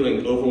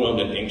feeling overwhelmed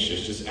and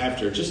anxious just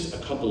after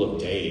a couple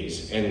of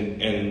days.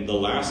 And the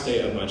last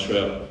day of my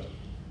trip,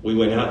 we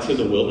went out to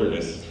the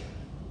wilderness.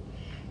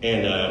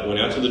 And went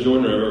out to the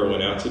Jordan River,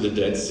 went out to the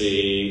Dead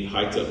Sea,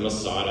 hiked up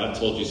Masada. I've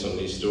told you some of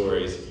these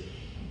stories.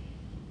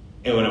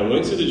 And when I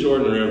went to the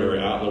Jordan River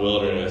out in the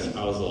wilderness,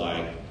 I was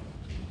like,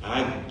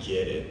 I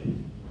get it.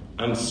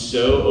 I'm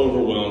so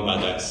overwhelmed by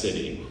that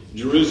city.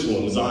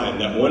 Jerusalem, Zion,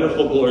 that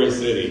wonderful, glorious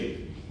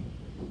city.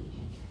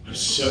 I'm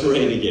so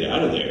ready to get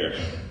out of there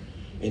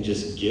and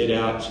just get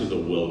out to the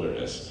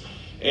wilderness.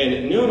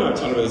 And Neil and I are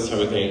talking about this type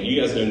of thing. You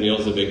guys know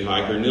Neil's a big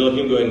hiker. Neil, if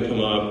you can go ahead and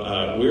come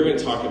up. We're going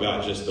to talk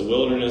about just the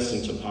wilderness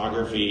and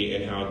topography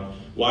and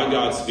why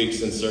God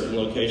speaks in certain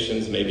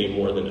locations, maybe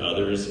more than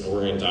others. And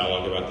we're going to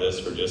dialogue about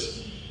this for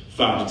just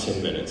 5 to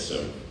 10 minutes.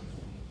 So.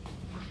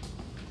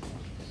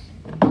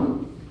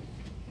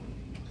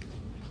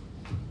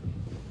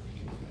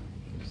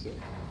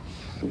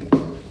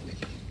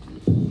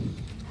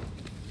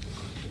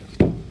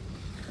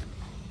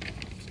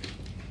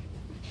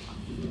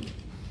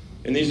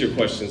 And these are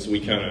questions we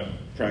kind of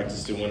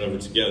practiced and went over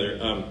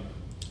together.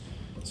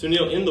 So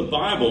Neil, in the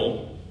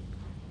Bible,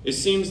 it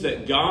seems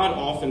that God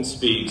often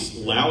speaks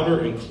louder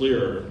and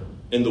clearer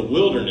in the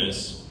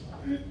wilderness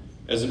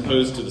as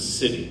opposed to the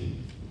city.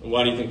 And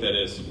why do you think that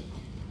is?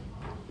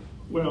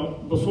 Well,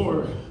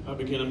 before I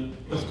begin,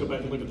 let's go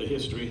back and look at the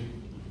history.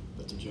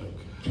 That's a joke.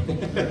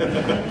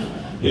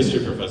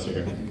 History professor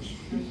here.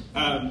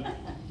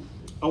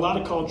 A lot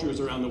of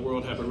cultures around the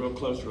world have a real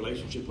close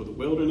relationship with the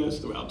wilderness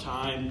throughout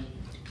time.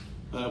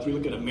 If we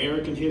look at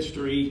American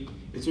history,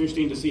 it's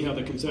interesting to see how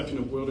the conception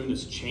of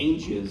wilderness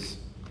changes.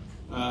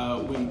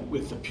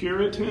 With the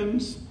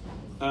Puritans,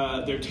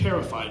 they're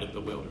terrified of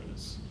the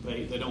wilderness.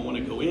 They don't want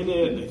to go in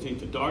it. They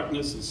think the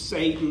darkness is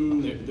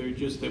Satan.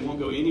 They won't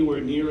go anywhere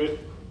near it.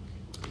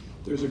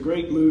 There's a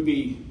great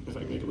movie, if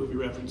I can make a movie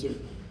reference here,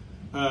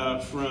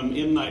 from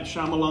M. Night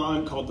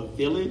Shyamalan called The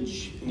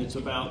Village, and it's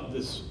about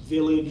this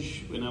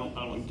village, and I don't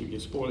want to give you a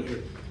spoiler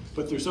here,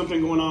 but there's something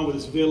going on with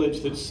this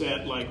village that's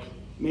set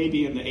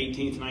maybe in the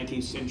 18th,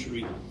 19th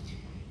century,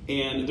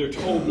 and they're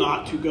told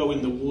not to go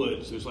in the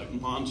woods. There's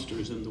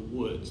monsters in the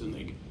woods,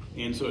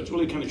 and so it's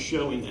really kind of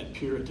showing that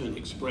Puritan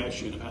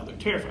expression of how they're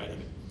terrified of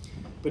it.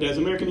 But as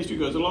American history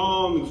goes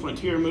along, the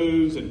frontier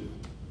moves and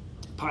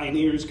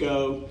pioneers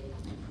go,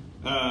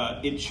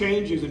 it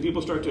changes and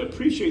people start to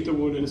appreciate the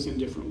wilderness in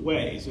different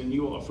ways. And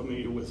you all are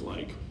familiar with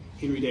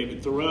Henry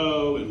David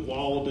Thoreau and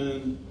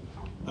Walden.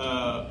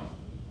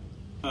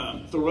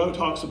 Thoreau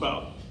talks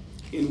about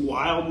in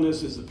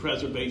wildness is the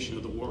preservation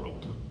of the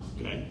world.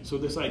 Okay, so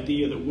this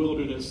idea that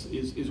wilderness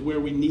is where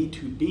we need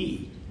to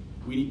be.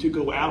 We need to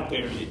go out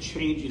there, and it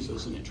changes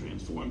us and it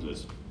transforms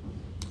us.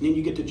 And then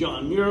you get to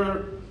John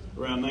Muir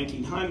around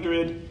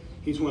 1900.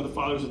 He's one of the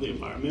fathers of the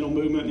environmental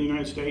movement in the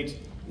United States.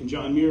 And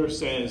John Muir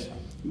says,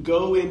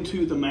 "Go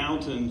into the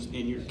mountains,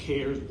 and your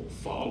cares will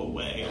fall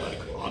away like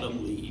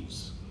autumn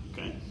leaves."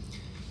 Okay,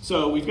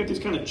 so we've got this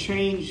kind of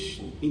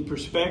change in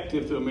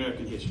perspective to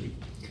American history.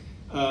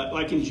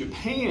 like in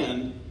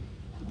Japan,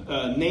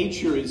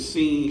 nature is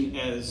seen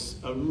as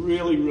a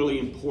really, really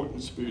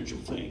important spiritual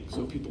thing.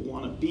 So people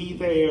want to be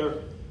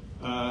there.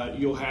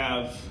 You'll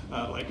have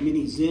like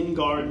mini Zen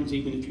gardens,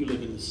 even if you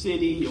live in the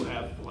city. You'll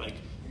have like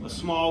a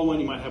small one.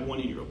 You might have one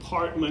in your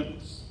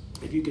apartment,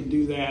 if you can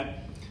do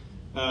that.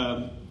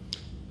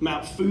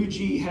 Mount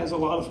Fuji has a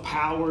lot of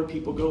power.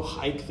 People go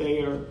hike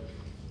there.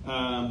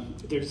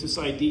 There's this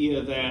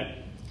idea that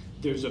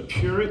there's a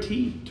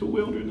purity to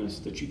wilderness,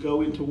 that you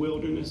go into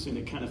wilderness and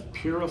it kind of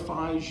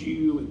purifies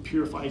you and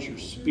purifies your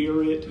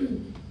spirit.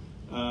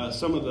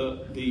 Some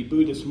of the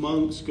Buddhist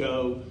monks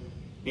go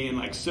and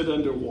like sit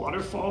under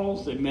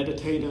waterfalls. They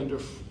meditate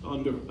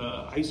under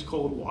ice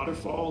cold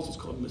waterfalls. It's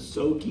called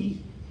Misoki.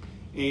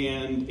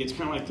 And it's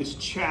kind of like this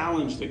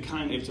challenge that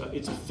kind of,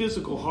 it's a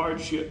physical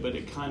hardship, but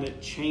it kind of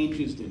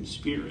changes them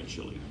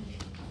spiritually.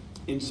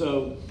 And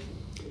so,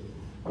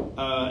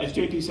 as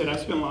JP said, I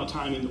spent a lot of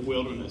time in the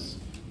wilderness.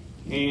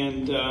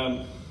 And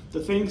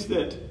the things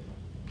that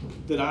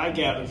I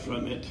gather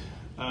from it,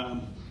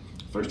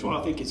 first of all,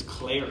 I think it's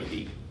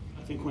clarity.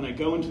 I think when I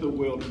go into the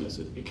wilderness,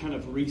 it kind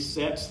of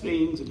resets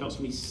things. It helps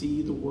me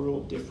see the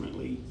world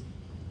differently.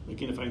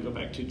 Again, if I can go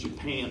back to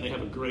Japan, they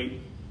have a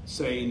great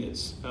saying.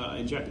 It's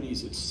in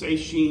Japanese, it's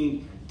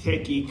Seishin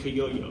Teki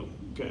Kyoyo,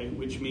 okay,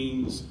 which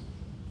means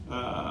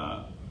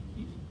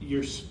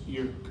your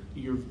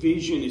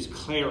vision is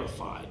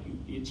clarified.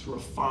 It's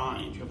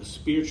refined. You have a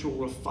spiritual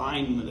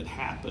refinement that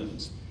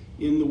happens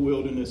in the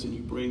wilderness, and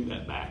you bring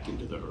that back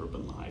into the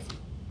urban life.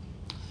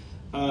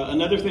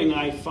 Another thing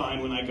I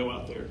find when I go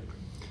out there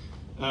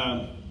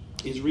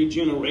is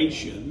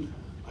regeneration.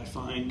 I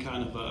find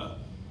kind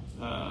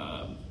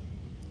of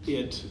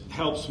it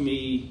helps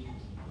me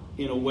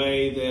in a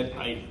way that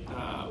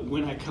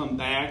when I come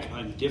back,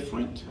 I'm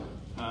different.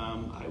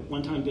 I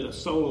one time did a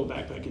solo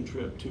backpacking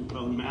trip to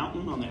Roan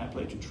Mountain on the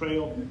Appalachian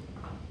Trail.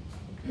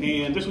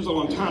 And this was a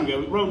long time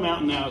ago. Roan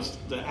Mountain now,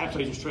 the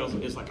Appalachian Trail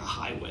is like a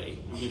highway.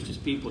 I mean, there's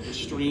just people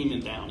just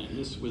streaming down it. And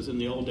this was in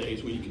the old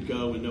days when you could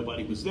go and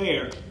nobody was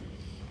there.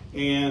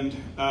 And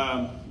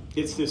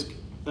it's this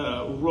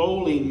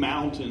rolling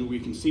mountain where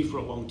you can see for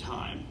a long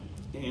time.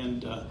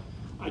 And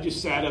I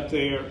just sat up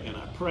there and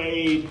I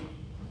prayed.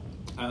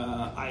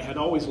 I had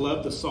always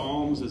loved the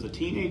Psalms as a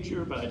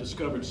teenager, but I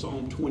discovered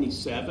Psalm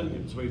 27.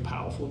 It was very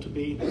powerful to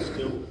me.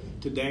 Still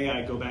today,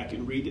 I go back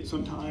and read it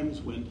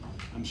sometimes when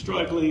I'm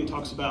struggling. It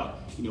talks about,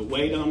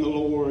 wait on the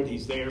Lord.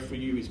 He's there for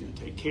you. He's going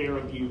to take care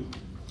of you.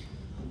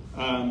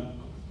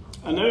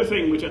 Another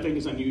thing which I think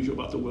is unusual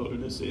about the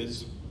wilderness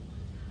is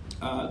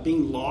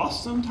being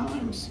lost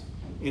sometimes,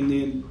 and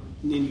then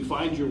you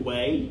find your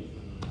way.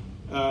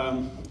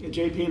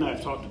 JP and I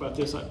have talked about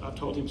this. I've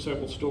told him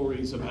several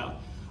stories about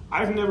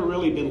I've never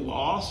really been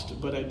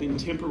lost, but I've been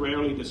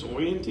temporarily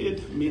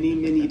disoriented many,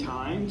 many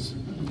times.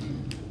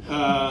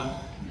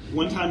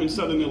 One time in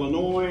southern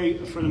Illinois,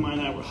 a friend of mine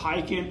and I were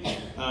hiking.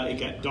 It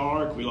got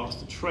dark. We lost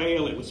the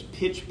trail. It was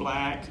pitch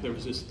black. There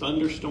was this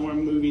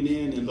thunderstorm moving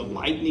in, and the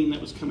lightning that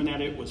was coming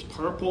at it was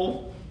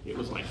purple. It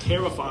was like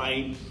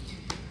terrifying.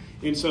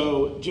 And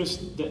so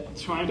just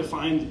trying to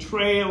find the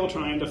trail,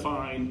 trying to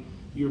find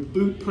your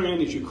boot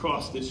print as you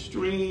cross this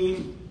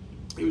stream,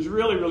 it was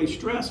really, really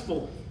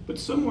stressful. But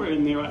somewhere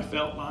in there, I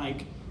felt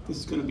like this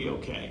is going to be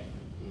okay.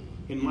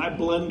 In my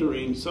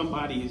blundering,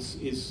 I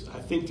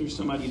think there's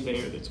somebody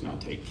there that's going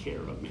to take care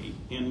of me.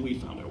 And we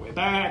found our way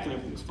back, and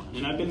everything was fine.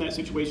 And I've been in that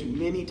situation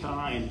many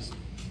times,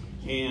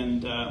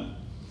 and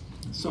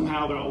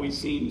somehow there always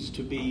seems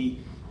to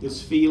be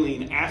this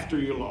feeling after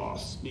you're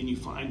lost, and you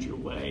find your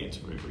way. It's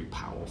very, very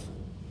powerful.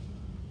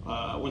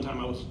 One time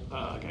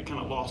I got kind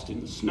of lost in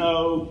the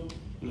snow,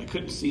 and I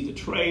couldn't see the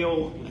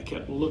trail, and I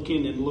kept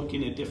looking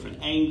at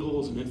different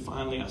angles, and then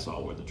finally I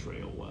saw where the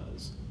trail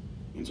was.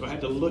 And so I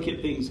had to look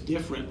at things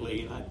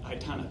differently, and I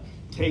kind of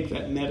take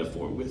that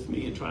metaphor with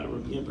me and try to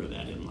remember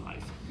that in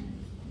life.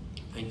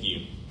 Thank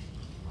you.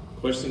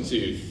 Question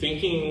 2.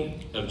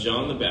 Thinking of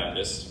John the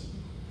Baptist,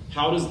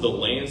 how does the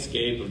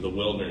landscape of the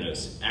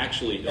wilderness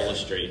actually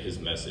illustrate his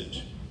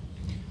message?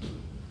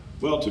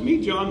 Well, to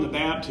me, John the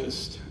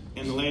Baptist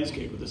and the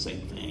landscape are the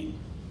same thing.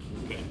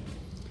 Okay.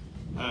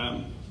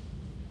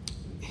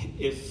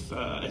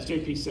 As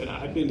JP said,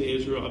 I've been to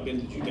Israel, I've been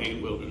to the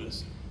Judean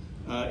wilderness.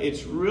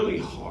 It's really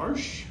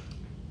harsh,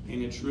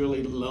 and it's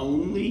really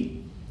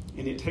lonely,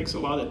 and it takes a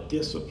lot of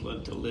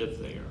discipline to live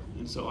there.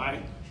 And so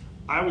I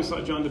always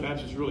thought John the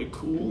Baptist was really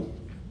cool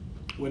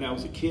when I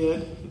was a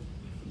kid,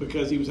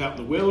 because he was out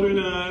in the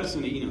wilderness,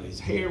 and his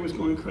hair was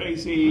going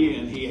crazy,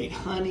 and he ate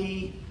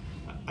honey.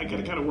 I got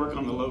to kind of work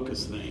on the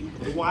locust thing.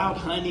 The wild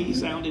honey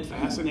sounded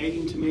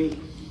fascinating to me,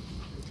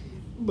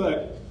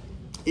 but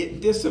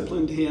it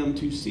disciplined him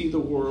to see the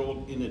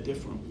world in a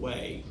different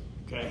way.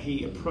 Okay,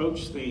 he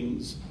approached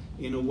things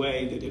in a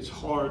way that it's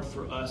hard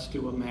for us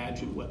to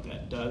imagine what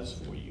that does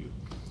for you.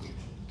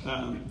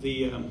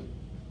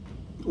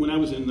 When I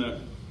was in the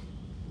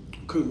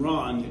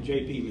Qumran that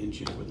JP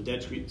mentioned, where the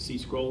Dead Sea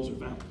Scrolls are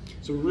found,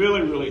 it's a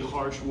really, really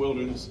harsh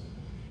wilderness.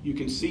 You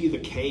can see the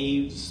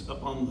caves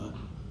up on the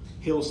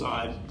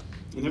hillside,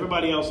 And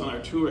everybody else on our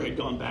tour had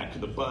gone back to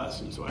the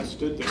bus, and so I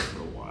stood there for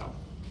a while.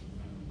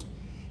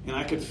 And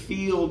I could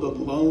feel the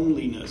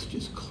loneliness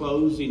just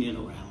closing in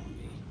around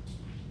me.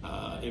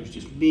 It was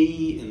just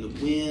me and the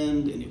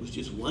wind, and it was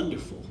just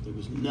wonderful. There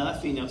was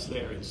nothing else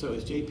there. And so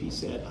as JP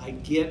said, I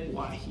get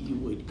why he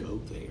would go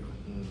there.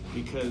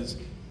 Because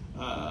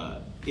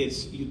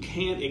you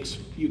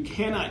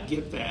cannot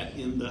get that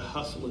in the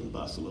hustle and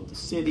bustle of the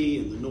city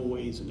and the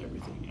noise and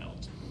everything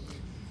else.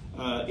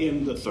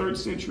 In the 3rd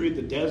century,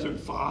 the Desert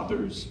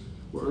Fathers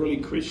were early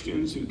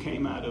Christians who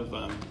came out of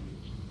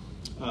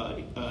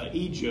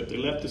Egypt. They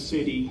left the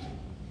city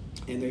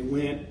and they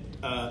went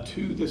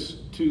to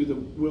the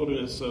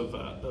wilderness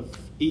of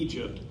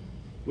Egypt,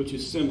 which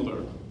is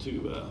similar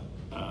to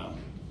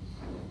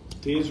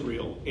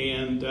Israel,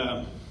 and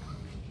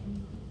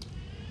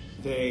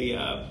they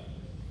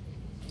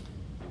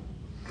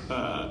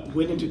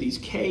went into these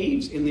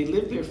caves, and they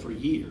lived there for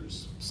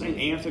years. St.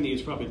 Anthony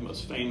is probably the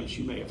most famous.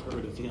 You may have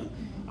heard of him.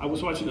 I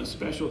was watching a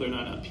special the other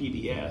night on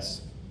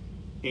PBS,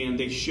 and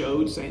they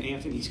showed St.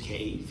 Anthony's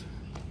cave,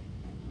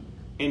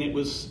 and it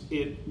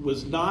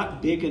was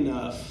not big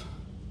enough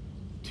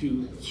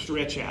to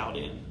stretch out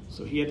in.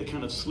 So he had to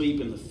kind of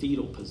sleep in the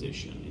fetal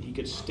position, and he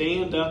could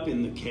stand up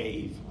in the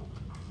cave.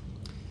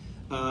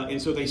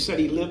 And so they said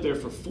he lived there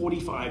for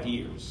 45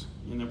 years.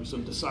 And there were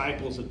some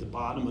disciples at the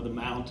bottom of the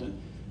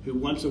mountain who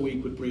once a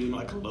week would bring him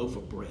like a loaf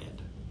of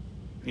bread.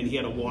 And he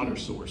had a water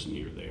source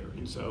near there.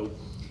 And so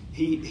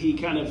he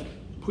kind of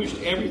pushed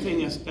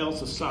everything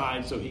else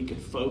aside so he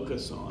could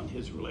focus on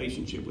his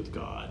relationship with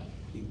God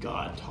and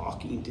God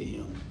talking to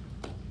him.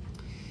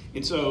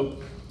 And so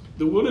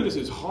the wilderness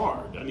is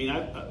hard. I mean,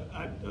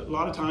 a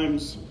lot of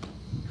times,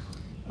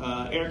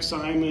 Eric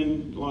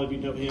Simon, a lot of you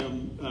know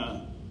him,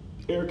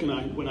 Eric and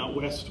I went out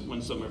west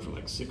one summer for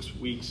like 6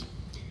 weeks,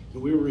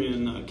 and we were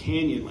in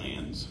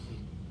Canyonlands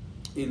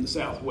in the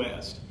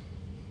Southwest.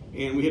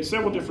 And we had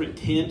several different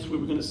tents we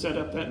were going to set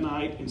up that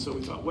night, and so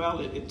we thought, well,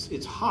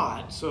 it's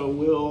hot, so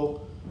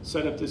we'll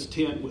set up this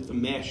tent with a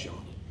mesh on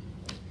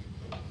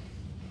it.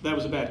 That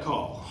was a bad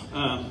call.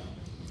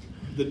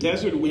 The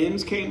desert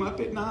winds came up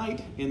at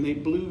night, and they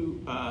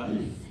blew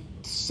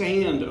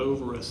sand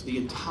over us the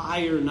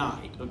entire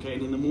night, okay?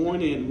 And in the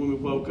morning, when we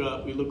woke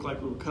up, we looked like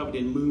we were covered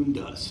in moon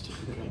dust,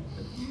 okay?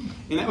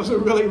 And that was a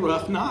really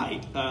rough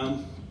night.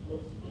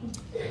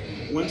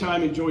 One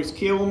time in Joyce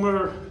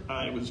Kilmer,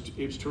 it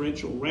was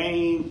torrential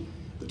rain.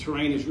 The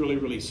terrain is really,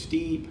 really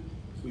steep.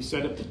 We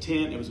set up the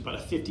tent. It was about a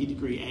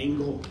 50-degree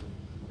angle.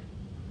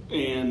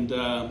 And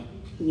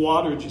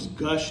water just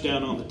gushed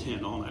down on the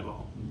tent all night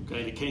long,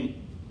 okay? It came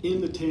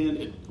in the tent.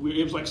 It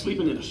was like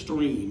sleeping in a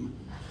stream.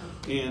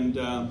 And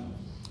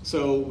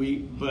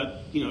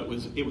but you know,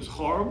 it was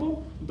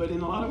horrible, but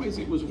in a lot of ways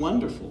it was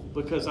wonderful,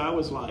 because I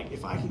was like,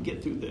 if I can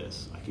get through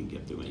this, I can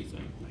get through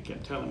anything. And I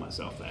kept telling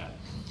myself that.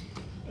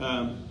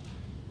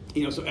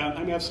 You know, so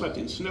I mean, I've slept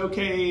in snow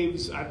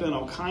caves. I've done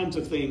all kinds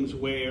of things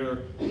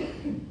where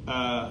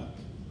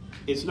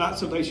it's not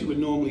someplace you would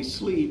normally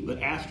sleep,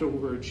 but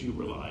afterwards you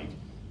were like,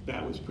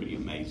 that was pretty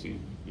amazing,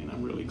 and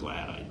I'm really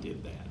glad I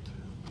did that.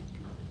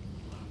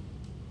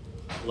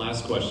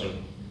 Last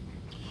question.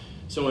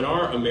 So in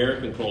our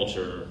American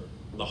culture,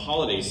 the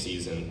holiday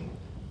season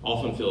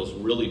often feels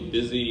really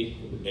busy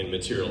and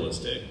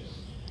materialistic.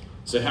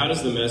 So how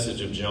does the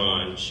message of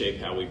John shape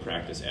how we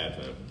practice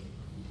Advent?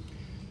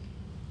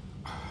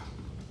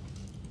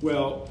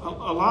 Well,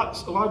 a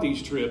lot of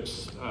these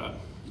trips,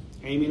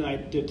 Amy and I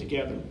did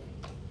together.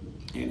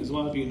 And as a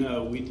lot of you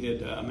know, we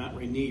did Mount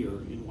Rainier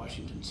in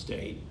Washington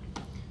State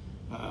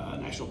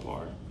National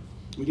Park.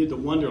 We did the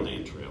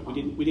Wonderland Trail.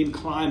 We didn't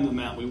climb the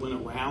mountain. We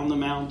went around the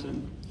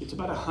mountain. It's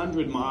about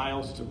 100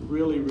 miles. It's a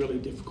really, really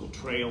difficult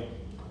trail.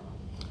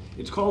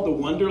 It's called the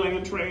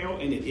Wonderland Trail,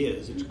 and it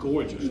is. It's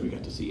gorgeous. We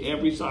got to see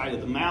every side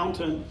of the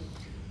mountain.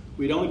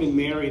 We'd only been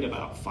married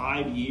about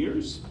 5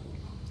 years.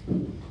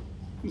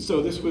 And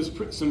so this was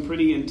some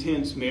pretty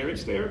intense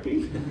marriage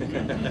therapy.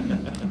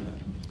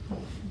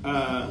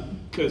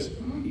 Because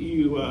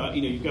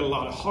you've got a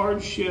lot of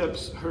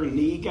hardships. Her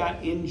knee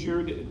got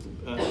injured. It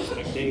was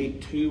like day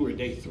 2 or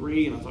day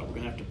 3, and I thought we're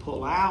going to have to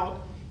pull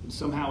out. And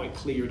somehow it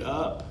cleared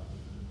up.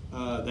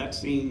 That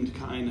seemed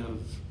kind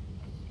of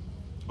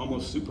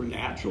almost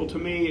supernatural to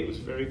me. It was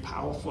very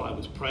powerful. I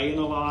was praying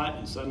a lot,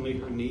 and suddenly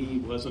her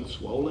knee wasn't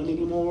swollen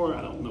anymore.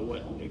 I don't know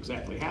what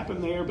exactly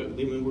happened there, but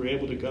then we were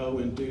able to go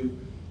and do,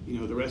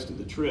 the rest of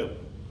the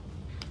trip.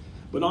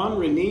 But on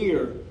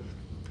Rainier,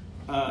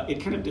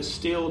 it kind of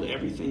distilled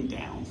everything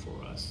down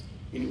for us.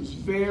 And it was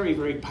very,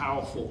 very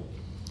powerful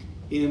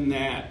in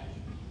that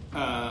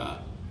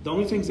the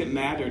only things that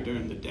mattered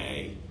during the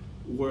day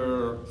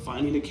were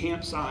finding a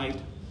campsite,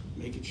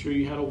 making sure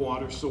you had a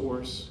water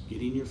source,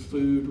 getting your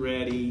food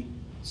ready,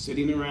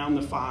 sitting around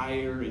the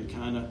fire and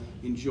kind of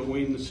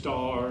enjoying the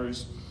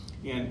stars.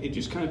 And it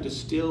just kind of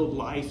distilled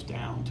life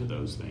down to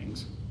those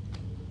things.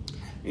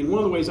 And one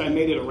of the ways I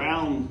made it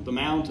around the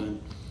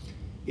mountain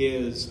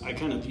is I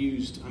kind of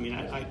used,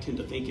 I tend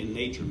to think in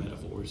nature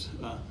metaphors,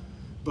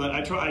 but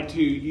I tried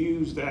to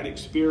use that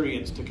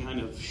experience to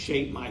kind of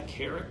shape my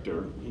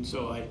character. And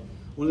so I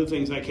one of the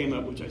things I came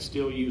up, which I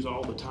still use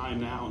all the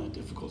time now in a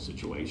difficult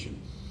situation,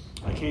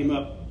 I came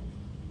up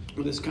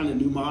with this kind of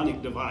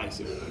mnemonic device.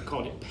 I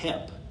called it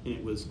PEP, and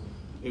it was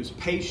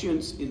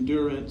patience,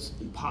 endurance,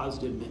 and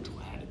positive mental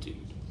attitude.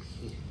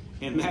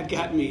 And that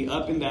got me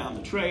up and down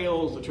the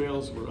trails. The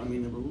trails were, they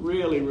were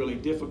really, really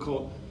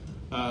difficult.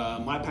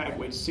 My pack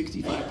weighed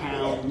 65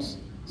 pounds.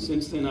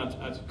 Since then,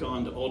 I've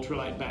gone to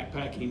ultralight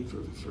backpacking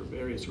for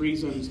various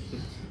reasons.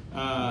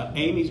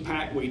 Amy's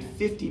pack weighed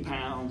 50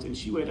 pounds, and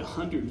she weighed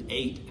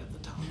 108 at the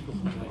time.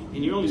 Okay?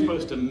 And you're only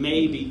supposed to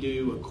maybe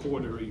do a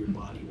quarter of your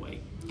body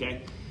weight.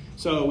 Okay,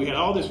 so we had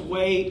all this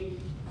weight.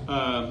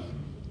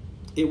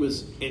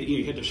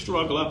 You had to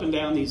struggle up and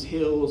down these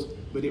hills,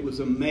 but it was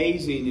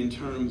amazing in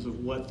terms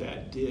of what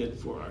that did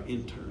for our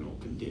internal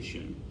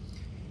condition.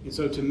 And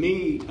so to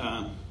me,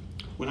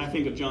 when I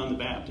think of John the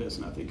Baptist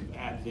and I think of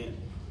Advent,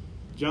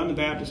 John the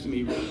Baptist to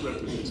me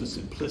represents a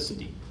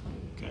simplicity.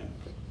 Okay.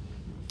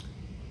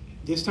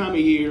 This time of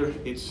year,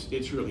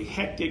 it's really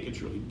hectic,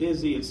 it's really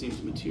busy, it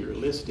seems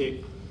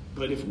materialistic,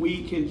 but if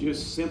we can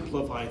just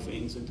simplify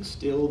things and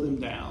distill them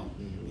down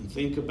and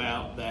think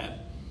about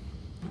that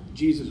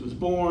Jesus was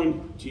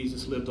born,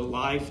 Jesus lived a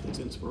life that's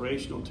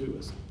inspirational to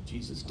us,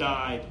 Jesus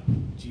died,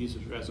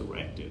 Jesus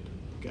resurrected,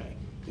 okay?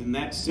 And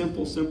that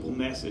simple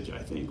message, I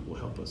think, will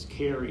help us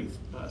carry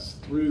us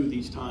through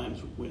these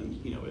times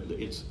when,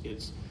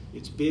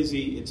 it's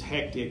busy, it's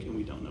hectic, and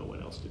we don't know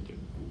what else to do.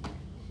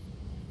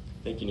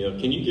 Thank you, Neil.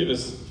 Can you give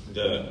us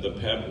the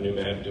PEP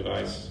pneumatic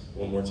device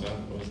one more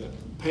time? What was that?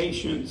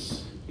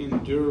 Patience,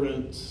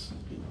 endurance,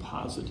 and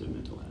positive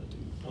mental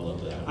attitude. I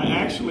love that.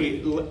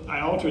 I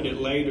altered it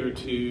later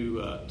to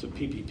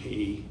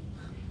PPP.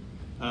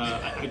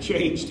 I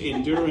changed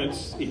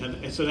endurance,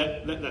 so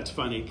that's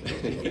funny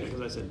because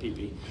I said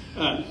PP.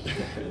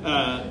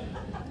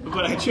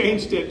 But I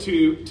changed it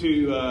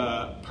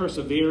to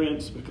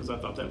perseverance because I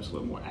thought that was a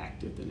little more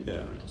active than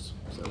endurance.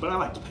 So, but I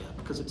like PEP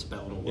because it's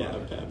spelled all Yeah,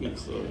 PEP,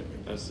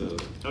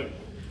 absolutely. Okay.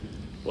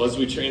 Well, as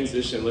we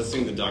transition, let's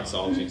sing the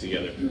doxology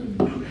together.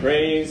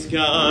 Praise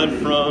God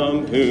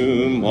from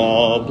whom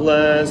all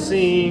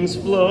blessings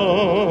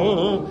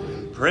flow.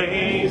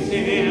 Praise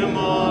Him,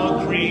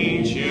 all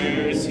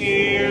creatures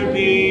here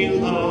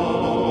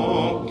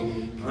below.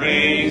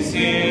 Praise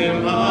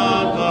Him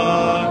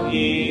above,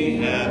 ye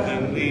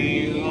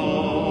heavenly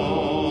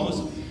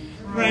hosts.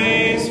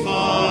 Praise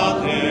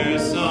Father,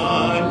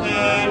 Son,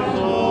 and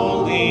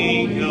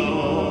Holy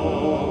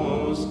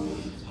Ghost.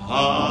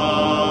 Amen.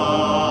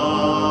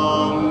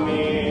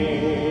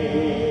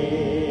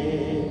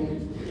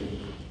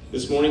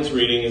 This morning's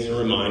reading is a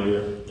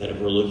reminder that if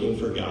we're looking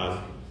for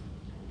God,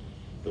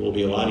 it will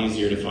be a lot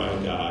easier to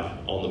find God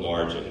on the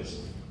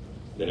margins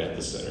than at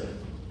the center.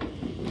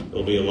 It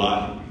will be a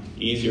lot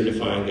easier to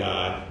find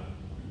God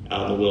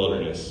out in the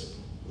wilderness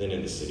than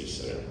in the city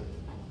center.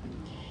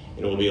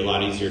 And it will be a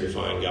lot easier to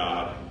find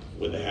God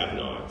with the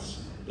have-nots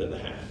than the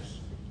haves.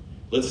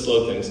 Let's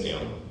slow things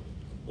down.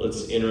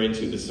 Let's enter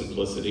into the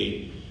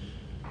simplicity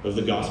of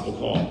the gospel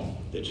call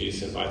that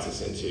Jesus invites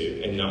us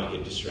into and not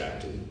get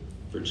distracted,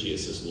 for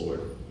Jesus is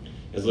Lord.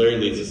 As Larry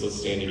leads us, let's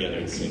stand together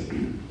and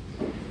sing.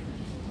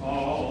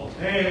 All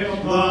hail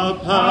the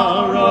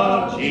power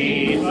of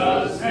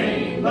Jesus,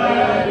 sing,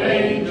 let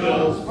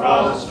angels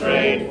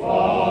prostrate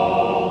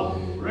fall.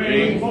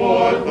 Bring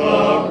forth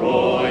the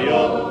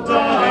royal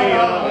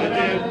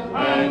diadem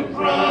and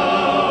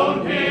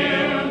crown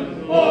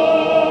Him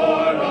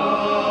Lord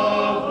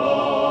of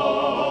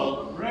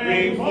all.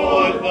 Bring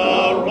forth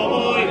the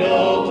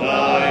royal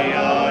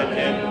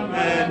diadem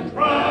and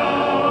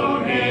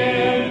crown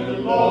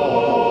Him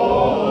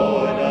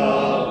Lord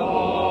of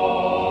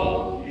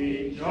all.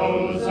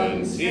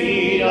 Chosen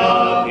seed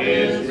of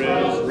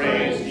Israel's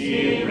race,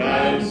 ye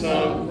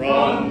ransomed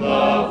from the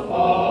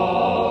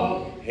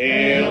fall.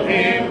 Hail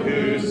Him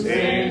who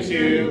saves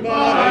you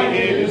by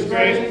His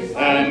grace,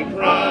 and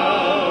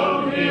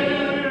crown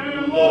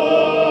Him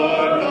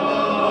Lord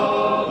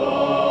of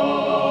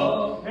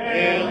all.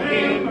 Hail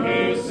Him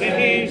who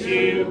saves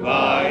you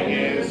by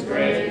His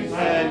grace,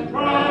 and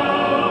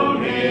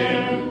crown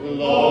Him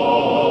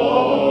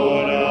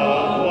Lord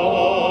of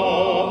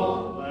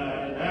all.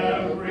 Let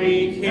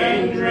every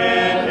kindred,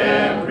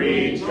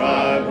 every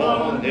tribe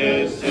on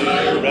this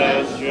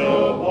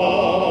terrestrial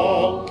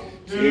ball,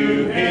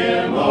 to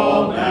Him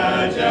all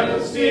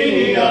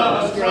majesty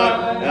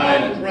ascribe,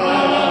 and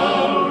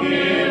crown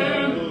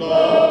Him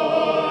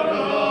Lord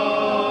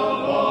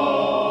of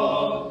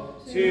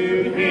all.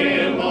 To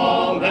Him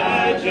all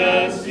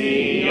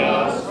majesty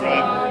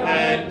ascribe,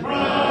 and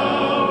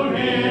crown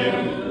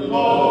Him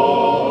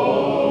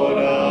Lord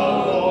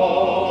of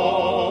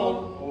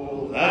all.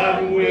 Oh,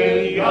 that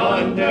with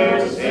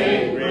yonder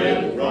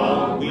sacred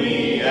throng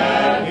we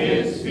at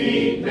His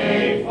feet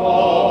may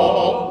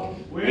fall,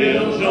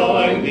 we'll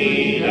join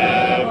the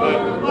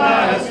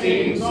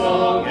everlasting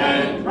song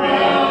and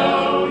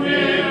crown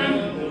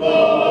Him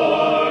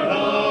Lord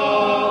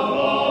of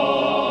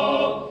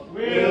all.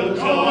 We'll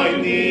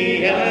join the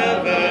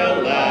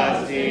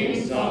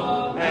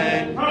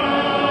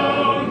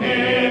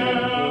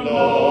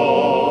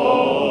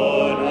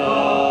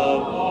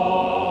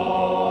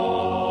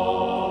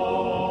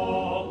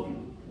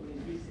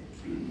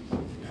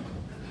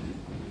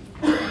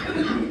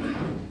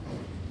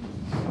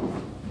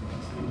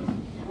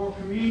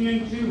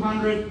Communion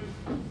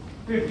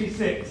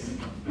 256.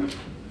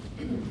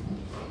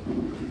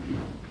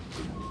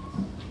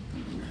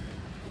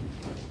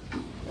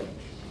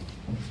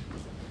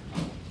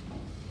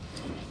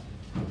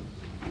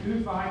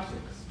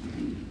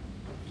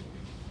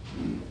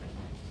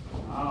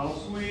 How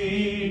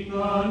sweet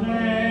the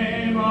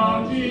name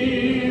of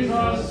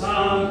Jesus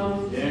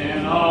sounds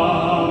in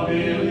a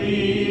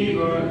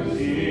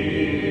believer's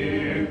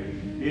ear.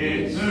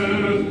 It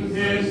soothes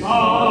his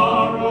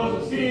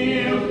sorrows,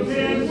 heals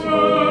his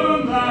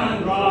wounds,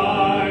 and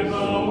drives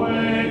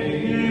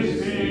away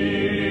his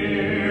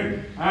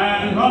fear.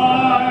 And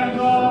drives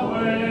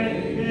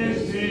away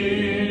his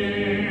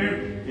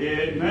fear.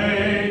 It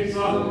makes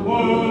a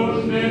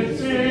wounded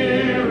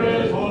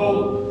spirit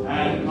whole,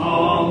 and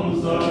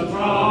calms the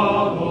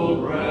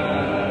troubled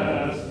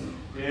breast.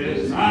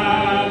 His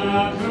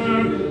manna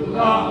to the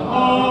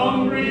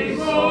hungry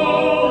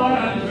soul,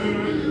 and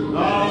to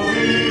the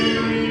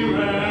weary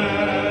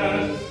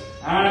rest,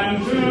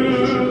 and to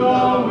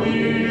the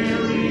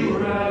weary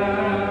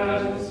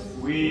rest.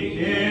 Weak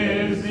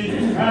is the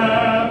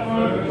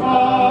effort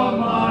of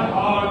my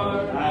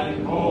heart,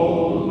 and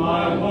cold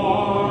my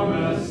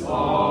warmest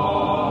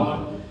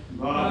thought.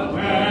 But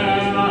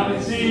when I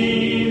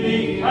see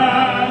thee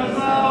as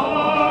thou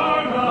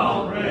art,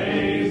 I'll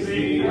praise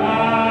thee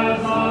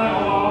as I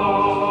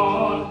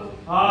ought.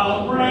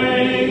 I'll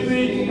praise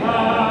thee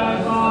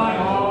as I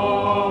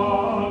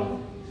ought.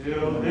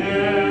 Till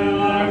then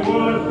I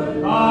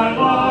would thy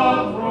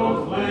love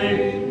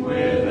proclaim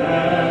with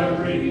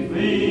every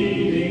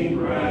fleeting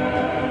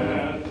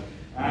breath.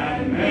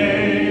 And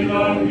may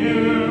the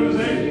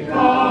music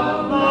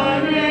of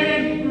thy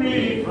name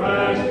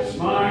refresh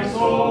my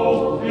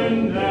soul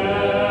in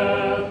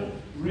death.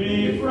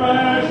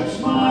 Refresh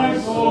my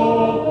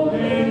soul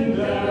in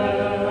death.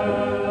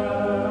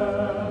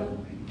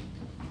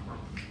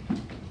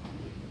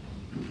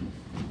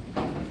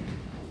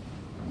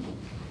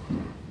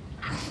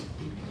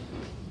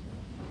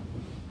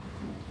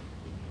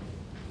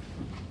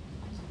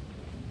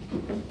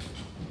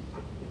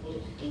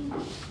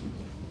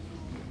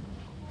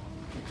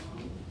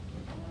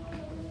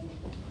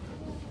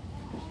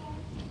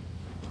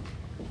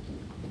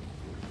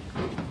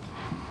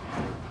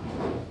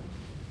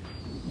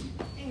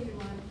 Hey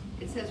everyone,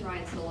 it says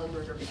Ryan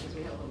Sullenberger because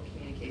we have a little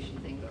communication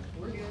thing, but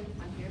we're good,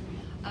 I'm here.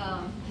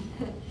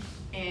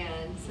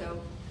 And so,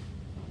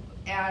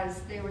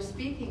 as they were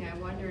speaking, I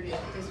wondered if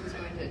this was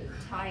going to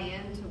tie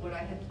into what I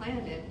had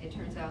planned, and it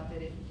turns out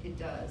that it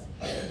does.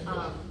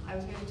 I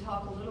was going to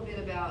talk a little bit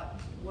about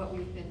what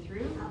we've been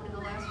through in the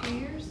last few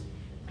years.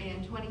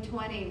 In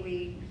 2020,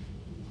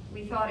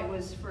 we thought it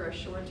was for a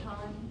short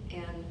time,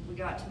 and we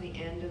got to the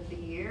end of the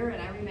year, and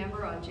I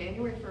remember on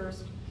January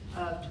 1st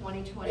of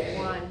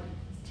 2021,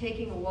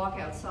 taking a walk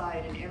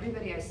outside, and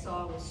everybody I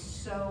saw was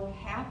so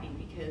happy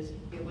because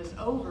it was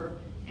over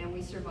and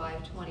we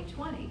survived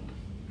 2020.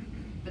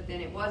 But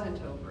then it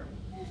wasn't over.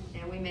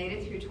 And we made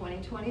it through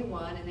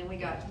 2021, and then we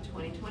got to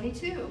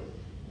 2022.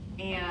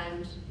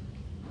 And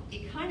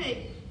it kind of,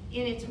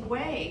 in its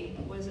way,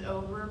 was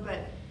over,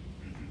 but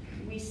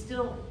we're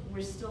still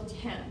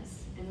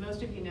tense. And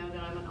most of you know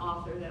that I'm an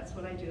author. That's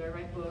what I do. I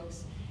write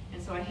books.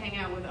 And so I hang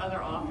out with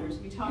other authors.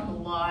 We talk a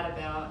lot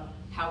about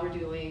how we're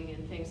doing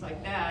and things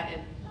like that.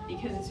 And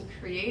because it's a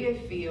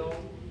creative field,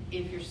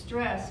 if you're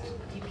stressed,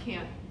 you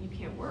can't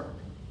work.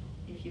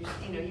 If you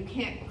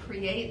can't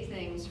create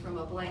things from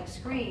a blank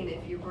screen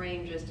if your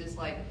brain just is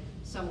like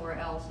somewhere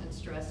else and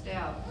stressed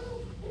out.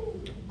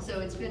 So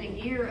it's been a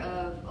year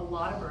of a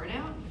lot of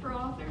burnout for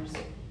authors,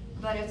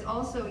 but it's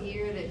also a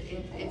year that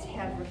it's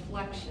had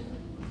reflection.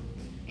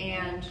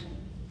 And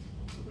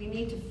we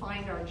need to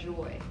find our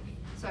joy.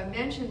 So I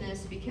mention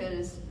this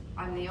because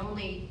I'm the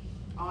only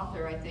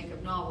author, I think,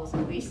 of novels,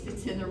 at least,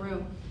 that's in the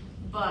room.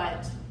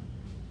 But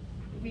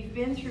we've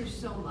been through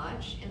so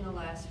much in the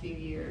last few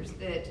years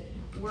that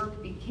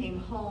work became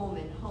home,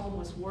 and home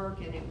was work,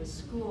 and it was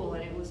school,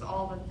 and it was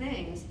all the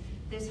things.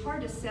 It's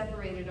hard to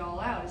separate it all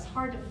out. It's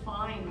hard to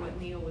find what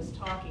Neil was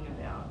talking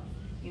about.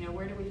 You know,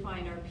 where do we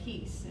find our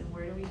peace, and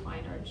where do we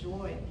find our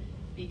joy?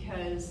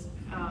 Because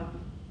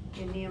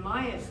in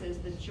Nehemiah it says,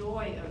 the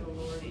joy of the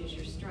Lord is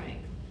your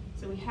strength.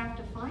 So we have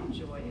to find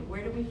joy. And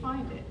where do we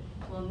find it?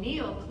 Well,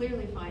 Neil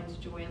clearly finds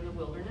joy in the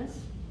wilderness,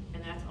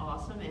 and that's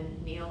awesome.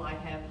 And Neil, I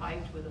have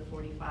hiked with a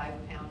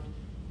 45-pound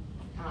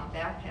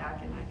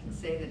backpack, and I can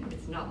say that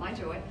it's not my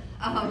joy.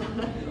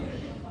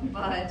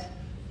 But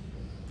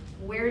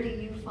where do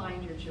you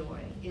find your joy?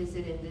 Is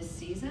it in this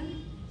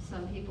season?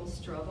 Some people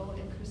struggle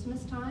at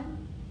Christmas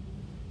time.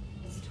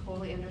 It's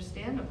totally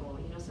understandable.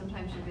 You know,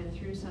 sometimes you've been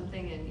through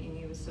something and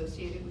you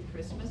associate it with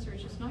Christmas, or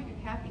it's just not your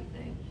happy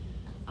thing.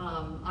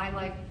 I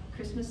like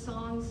Christmas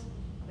songs.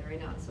 Larry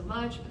not so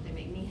much, but they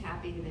make me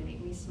happy, they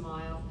make me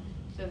smile.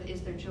 So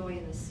is there joy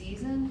in the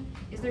season?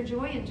 Is there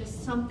joy in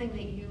just something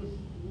that you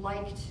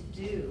like to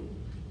do?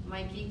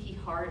 My geeky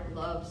heart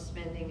loves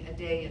spending a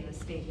day in the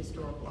State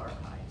Historical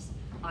Archives.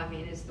 I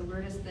mean, it's the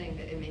weirdest thing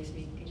that it makes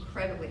me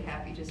incredibly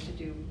happy just to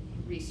do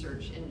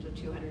research into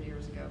 200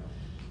 years ago.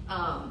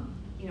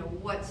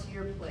 what's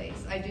your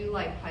place? I do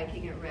like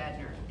hiking at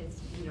Radnor. It's,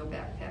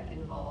 backpack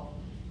involved.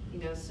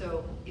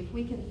 So if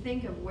we can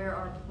think of where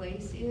our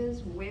place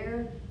is,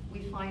 where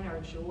we find our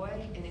joy,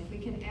 and if we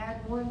can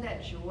add more of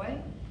that joy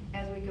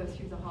as we go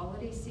through the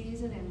holiday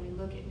season and we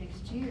look at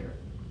next year,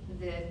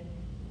 that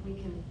we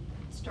can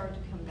start to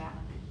come back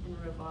and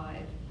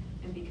revive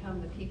and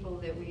become the people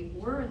that we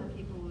were and the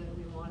people that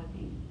we want to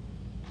be.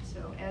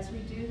 So as we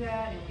do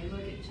that and we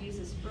look at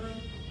Jesus'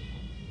 birth,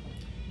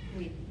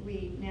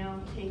 we now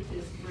take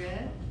this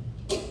bread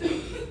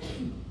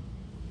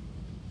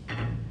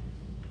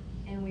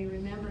and we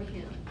remember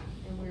him,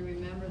 and we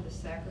remember the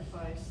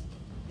sacrifice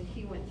that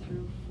he went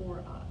through for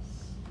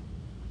us.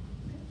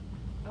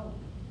 Oh,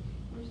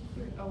 where's the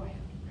third? Oh, I have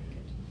to break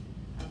it.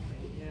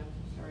 Okay, yeah,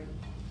 sorry.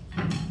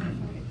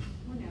 Okay,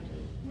 we're now to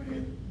it. We're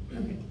good.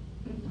 Okay.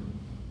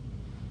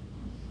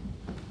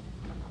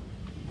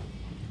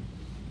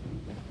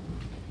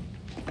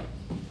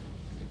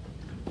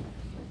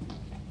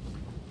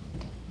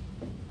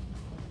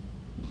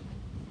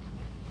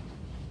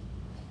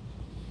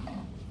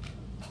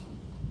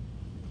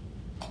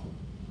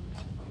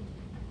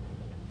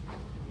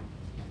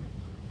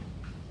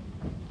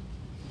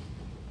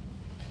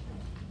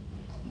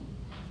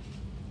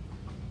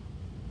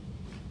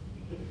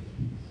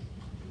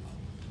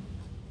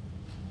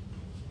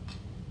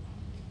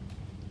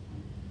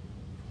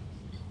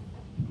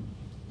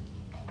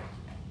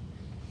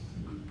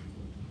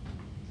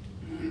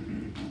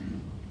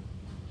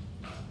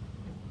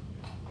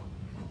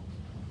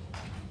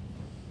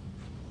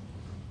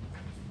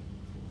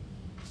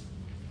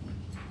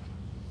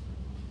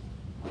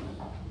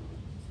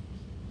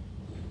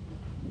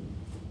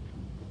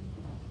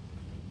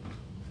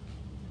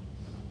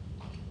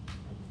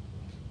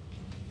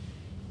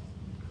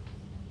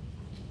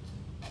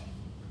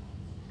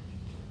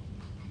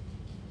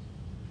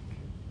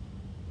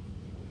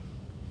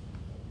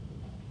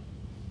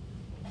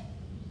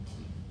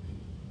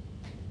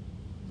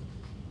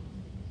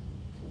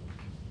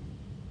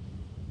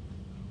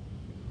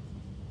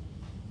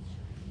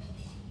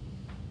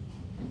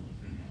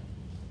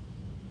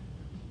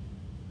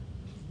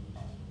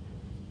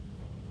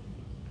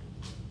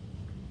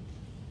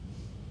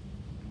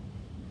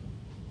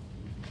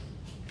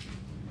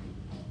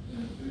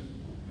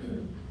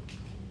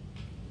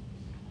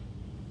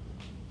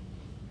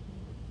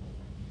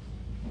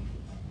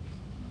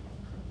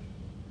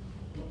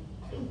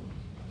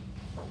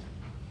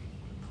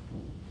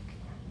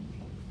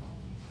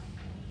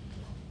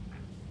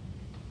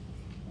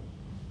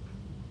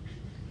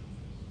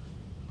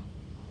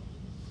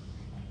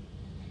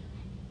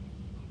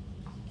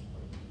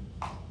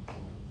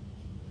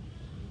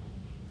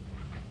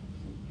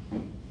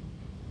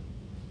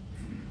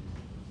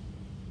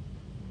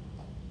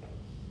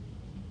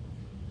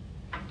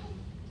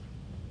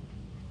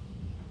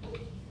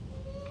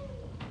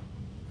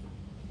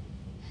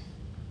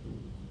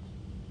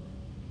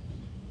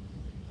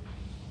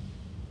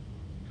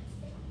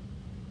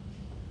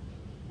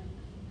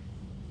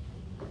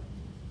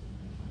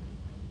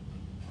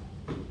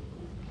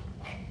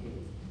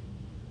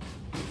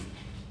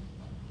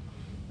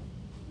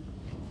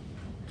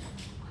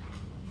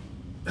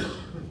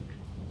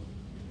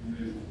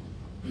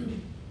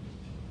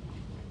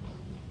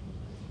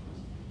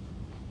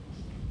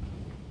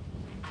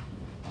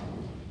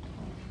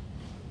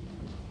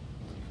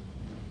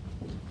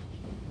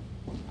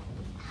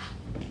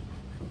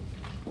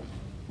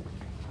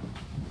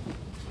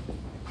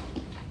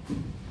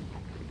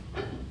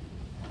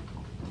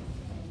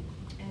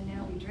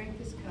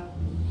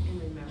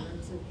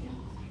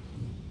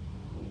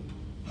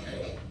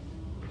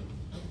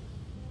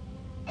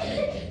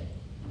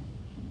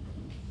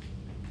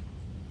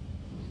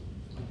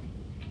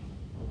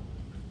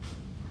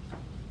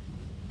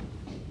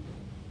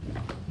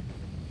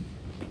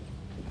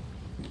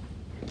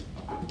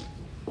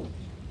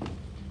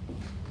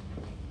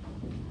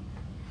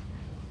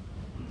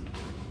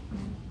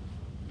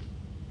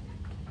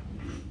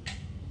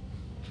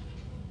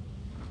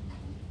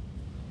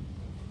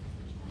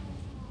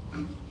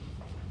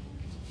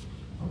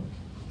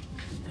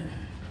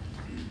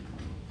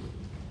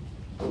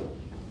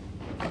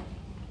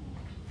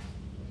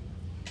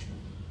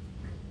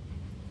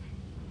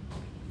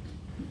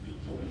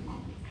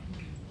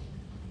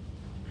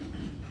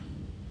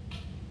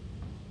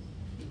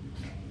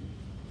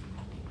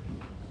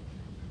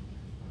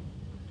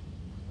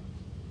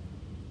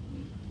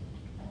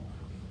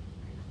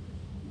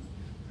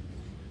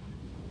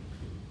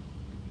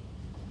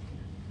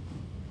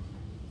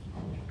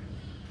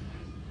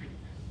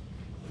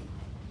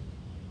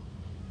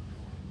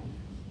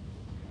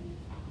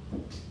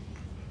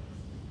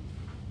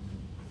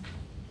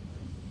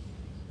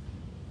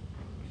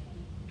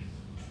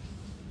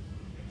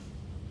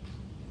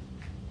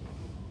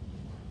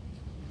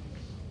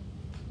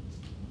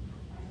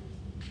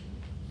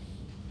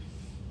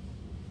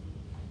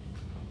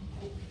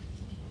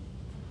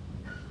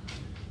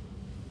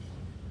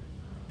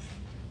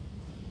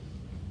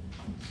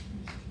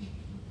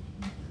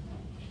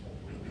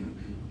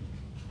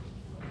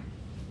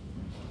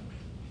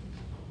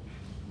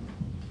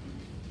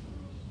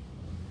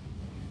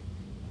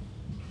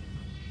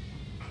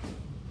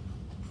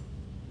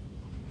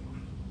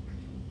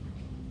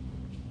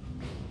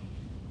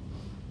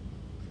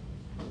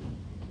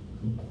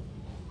 $611.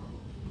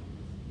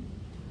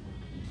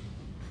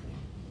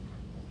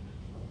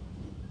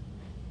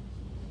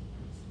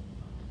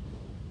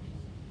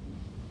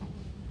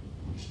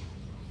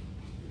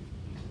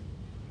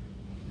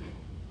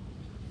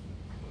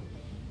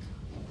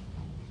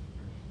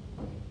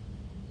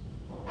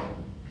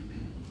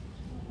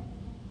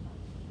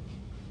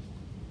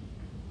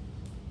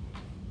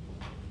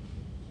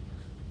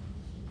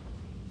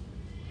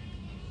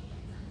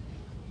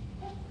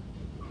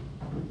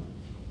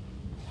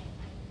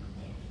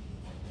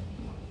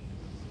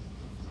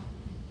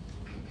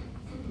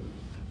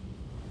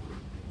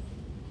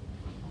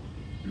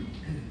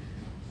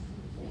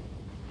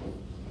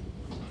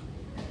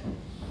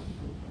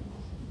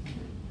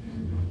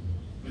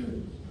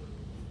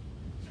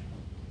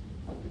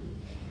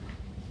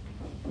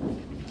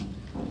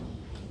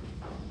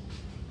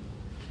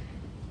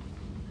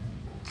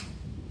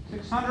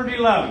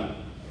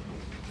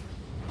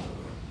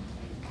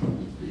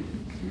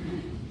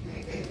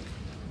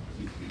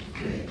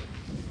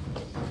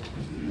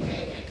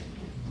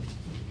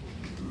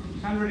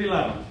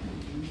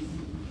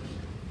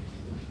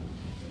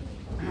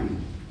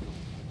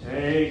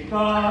 Take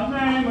the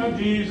name of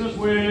Jesus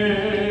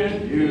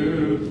with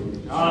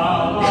you,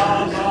 child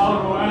of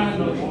sorrow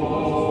and of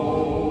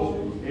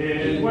woe.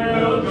 It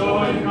will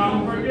joy and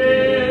comfort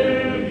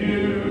give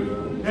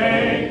you.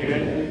 Take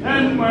it,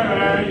 and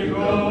wherever you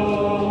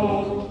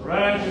go,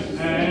 precious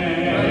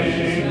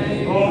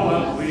name, oh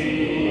what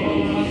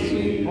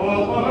sweet,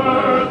 hope of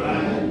earth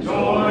and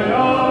joy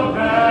of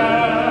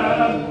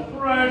heaven.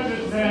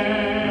 Precious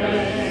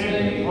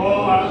name,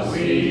 oh what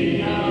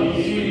sweet,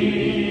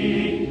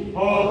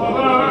 hope of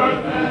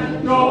earth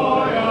and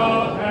joy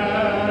of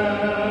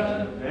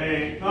heaven.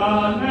 Take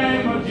the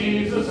name of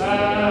Jesus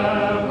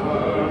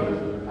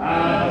ever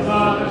as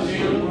a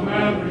shield from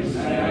every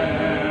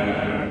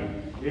snare.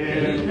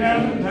 In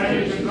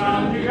temptations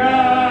round you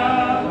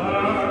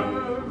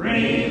gather,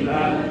 breathe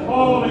that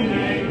holy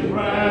name in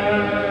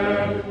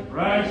prayer.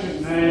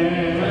 Precious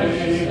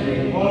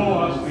name, oh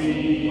what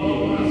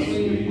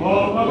sweet,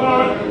 hope of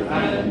earth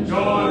and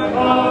joy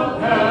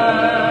of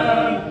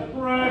heaven.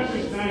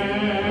 Precious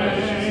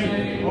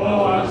name,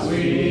 oh what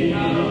sweet,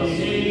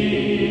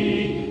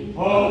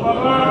 hope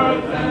of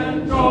earth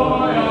and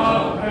joy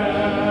of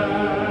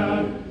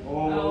heaven.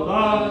 Oh,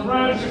 the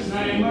precious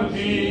name of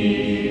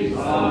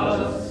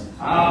Jesus,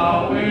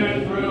 how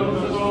it thrills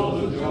us all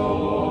to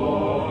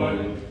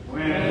joy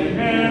when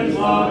His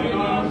loving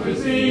arms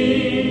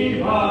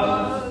receive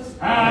us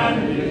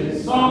and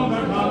His songs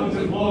our tongues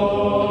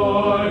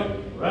employ.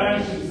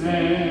 Precious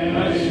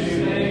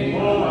name,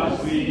 oh how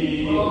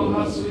sweet,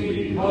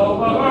 hope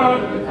of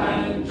earth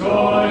and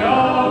joy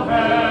of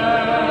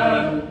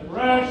heaven.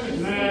 Precious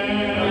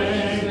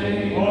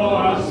name, oh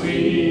how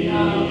sweet,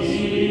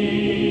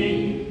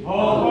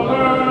 hope of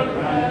earth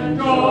and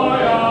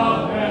joy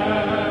of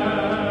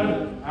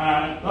heaven.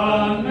 At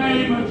the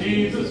name of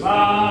Jesus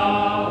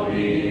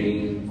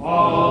bowing,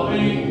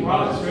 falling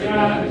prostrate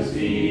at His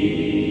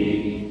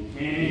feet,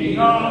 King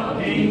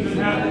of kings and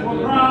heaven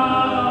will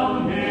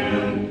crown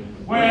Him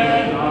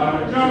when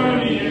our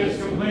journey is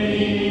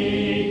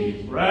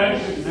complete.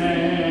 Precious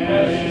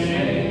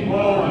name,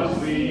 oh what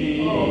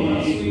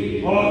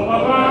sweet, hope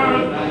of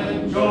earth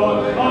and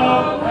joy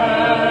of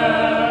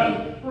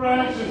heaven.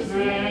 Precious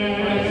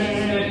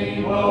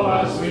name, oh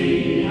how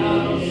sweet,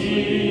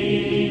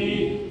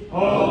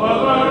 hope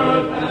of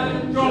earth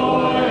and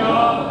joy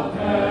of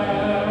heaven.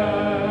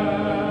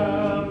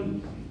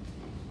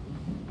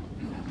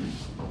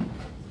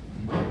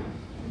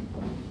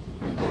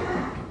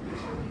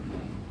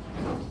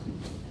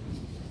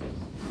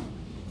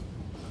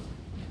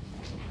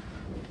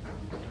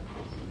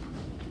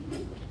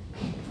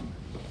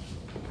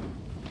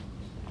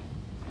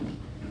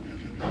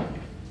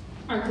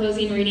 Our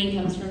closing reading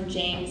comes from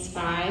James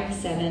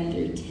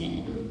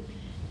 5:7-10.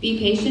 Be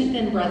patient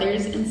then,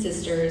 brothers and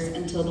sisters,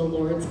 until the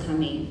Lord's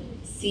coming.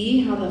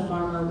 See how the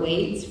farmer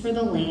waits for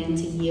the land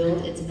to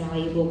yield its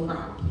valuable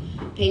crop,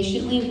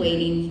 patiently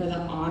waiting for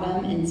the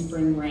autumn and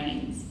spring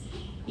rains.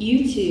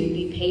 You too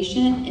be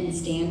patient and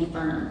stand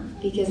firm,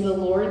 because the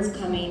Lord's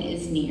coming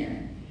is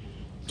near.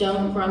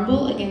 Don't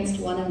grumble against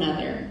one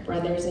another,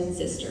 brothers and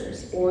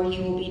sisters, or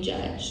you will be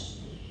judged.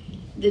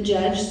 The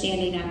judge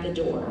standing at the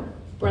door.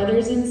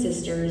 Brothers and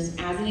sisters,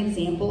 as an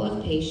example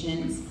of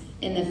patience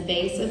in the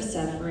face of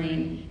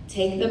suffering,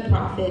 take the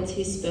prophets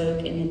who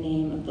spoke in the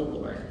name of the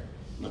Lord.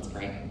 Let's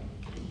pray.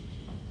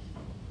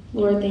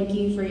 Lord, thank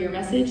you for your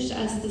message to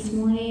us this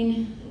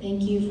morning.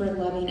 Thank you for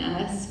loving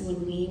us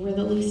when we were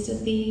the least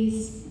of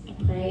these. I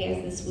pray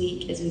as this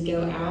week, as we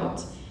go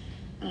out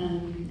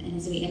and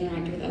as we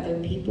interact with other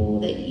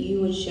people, that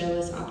you would show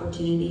us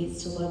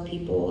opportunities to love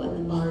people in the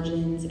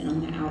margins and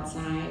on the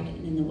outside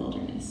and in the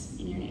wilderness.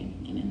 In your name,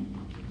 amen.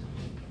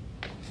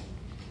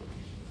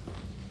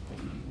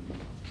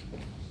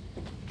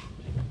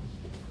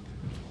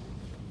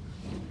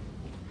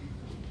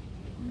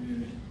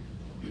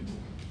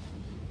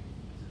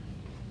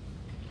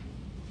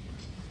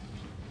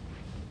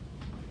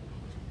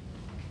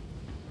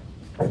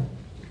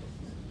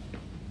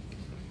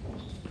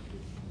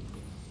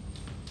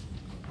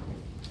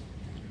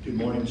 Good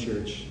morning,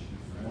 church.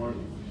 Good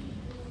morning.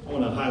 I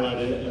want to highlight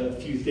a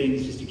few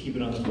things just to keep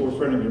it on the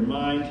forefront of your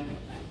mind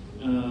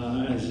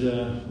as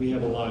we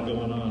have a lot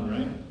going on,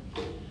 right?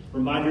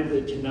 Reminder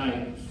that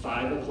tonight,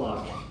 5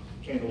 o'clock,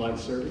 candlelight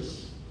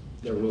service.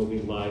 There will be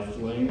live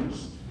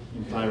flames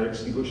and fire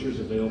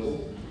extinguishers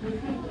available.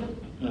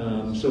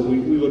 So we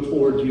look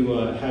forward to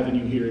having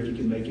you here if you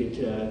can make it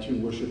to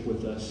worship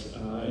with us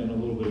in a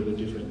little bit of a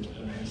different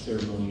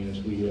ceremony as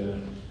we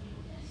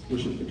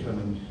worship the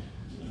coming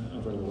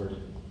of our Lord.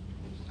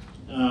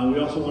 We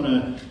also want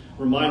to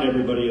remind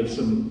everybody of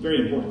some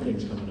very important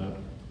things coming up.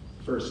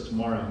 First,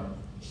 tomorrow,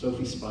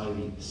 Sophie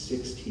Spivey,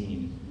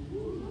 16.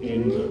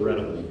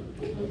 Incredible.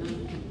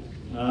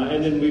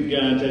 And then we've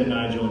got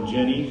Nigel and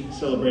Jenny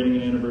celebrating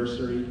an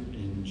anniversary,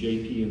 and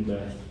JP and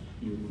Beth.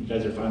 You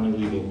guys are finally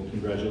legal.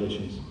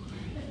 Congratulations.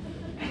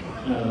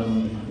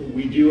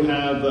 We do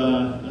have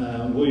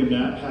William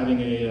Knapp having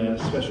a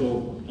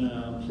special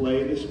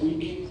play this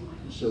week.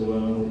 So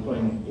we're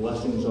playing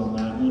Blessings on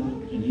that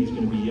one, and he's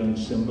going to be young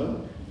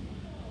Simba.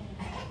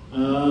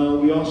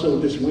 We also,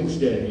 this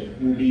Wednesday,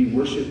 will be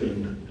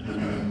worshiping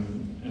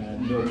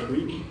at Mill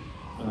Creek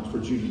for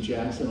Judy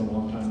Jackson, a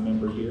longtime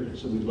member here.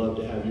 So we'd love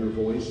to have your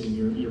voice and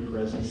your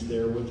presence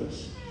there with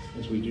us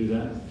as we do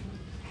that.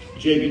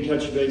 JB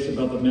touched base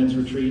about the men's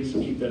retreat, so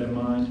keep that in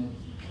mind.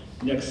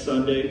 Next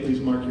Sunday, please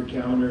mark your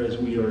calendar as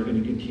we are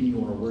going to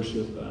continue our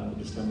worship,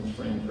 this time with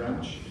Fran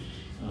Crouch.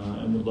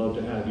 And we'd love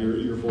to have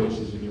your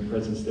voices and your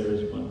presence there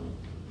as well.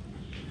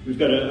 We've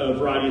got a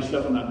variety of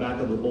stuff on that back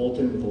of the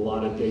bulletin with a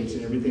lot of dates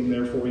and everything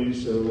there for you,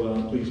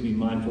 so please be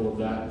mindful of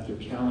that with your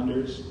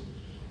calendars.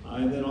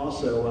 And then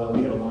also,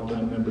 we had a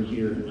longtime member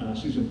here,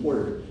 Susan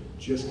Porter,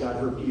 just got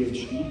her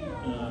PhD,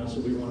 so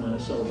we want to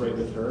celebrate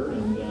with her,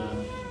 and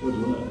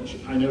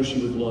I know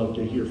she would love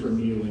to hear from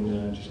you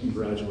and just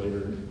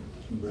congratulating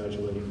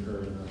her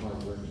and her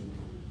hard work.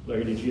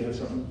 Larry, did you have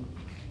something?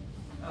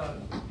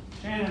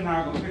 Shannon and I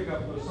are going to pick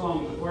up those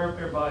songs where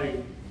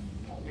everybody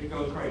it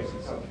goes crazy.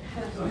 So.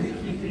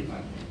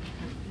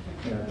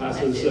 Yeah, pass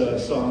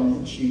those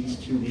song sheets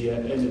to the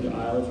end of the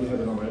aisle if you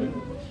haven't already.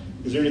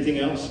 Is there anything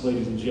else,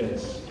 ladies and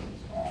gents?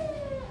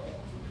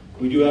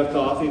 We do have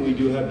coffee, we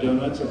do have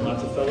donuts, and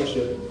lots of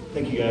fellowship.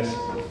 Thank you, guys.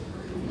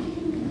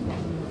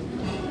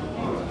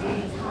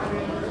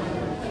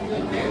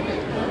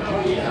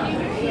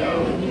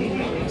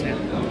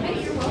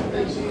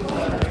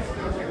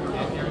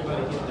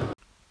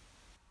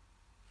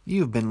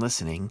 You've been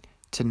listening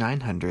to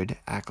 900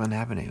 Acklen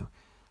Avenue,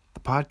 the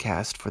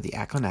podcast for the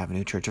Acklen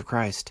Avenue Church of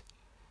Christ.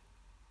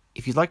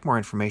 If you'd like more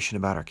information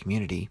about our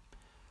community,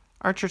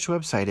 our church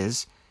website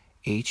is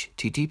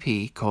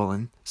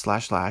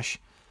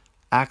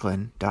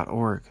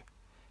http://acklen.org.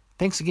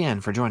 Thanks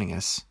again for joining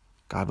us.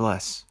 God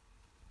bless.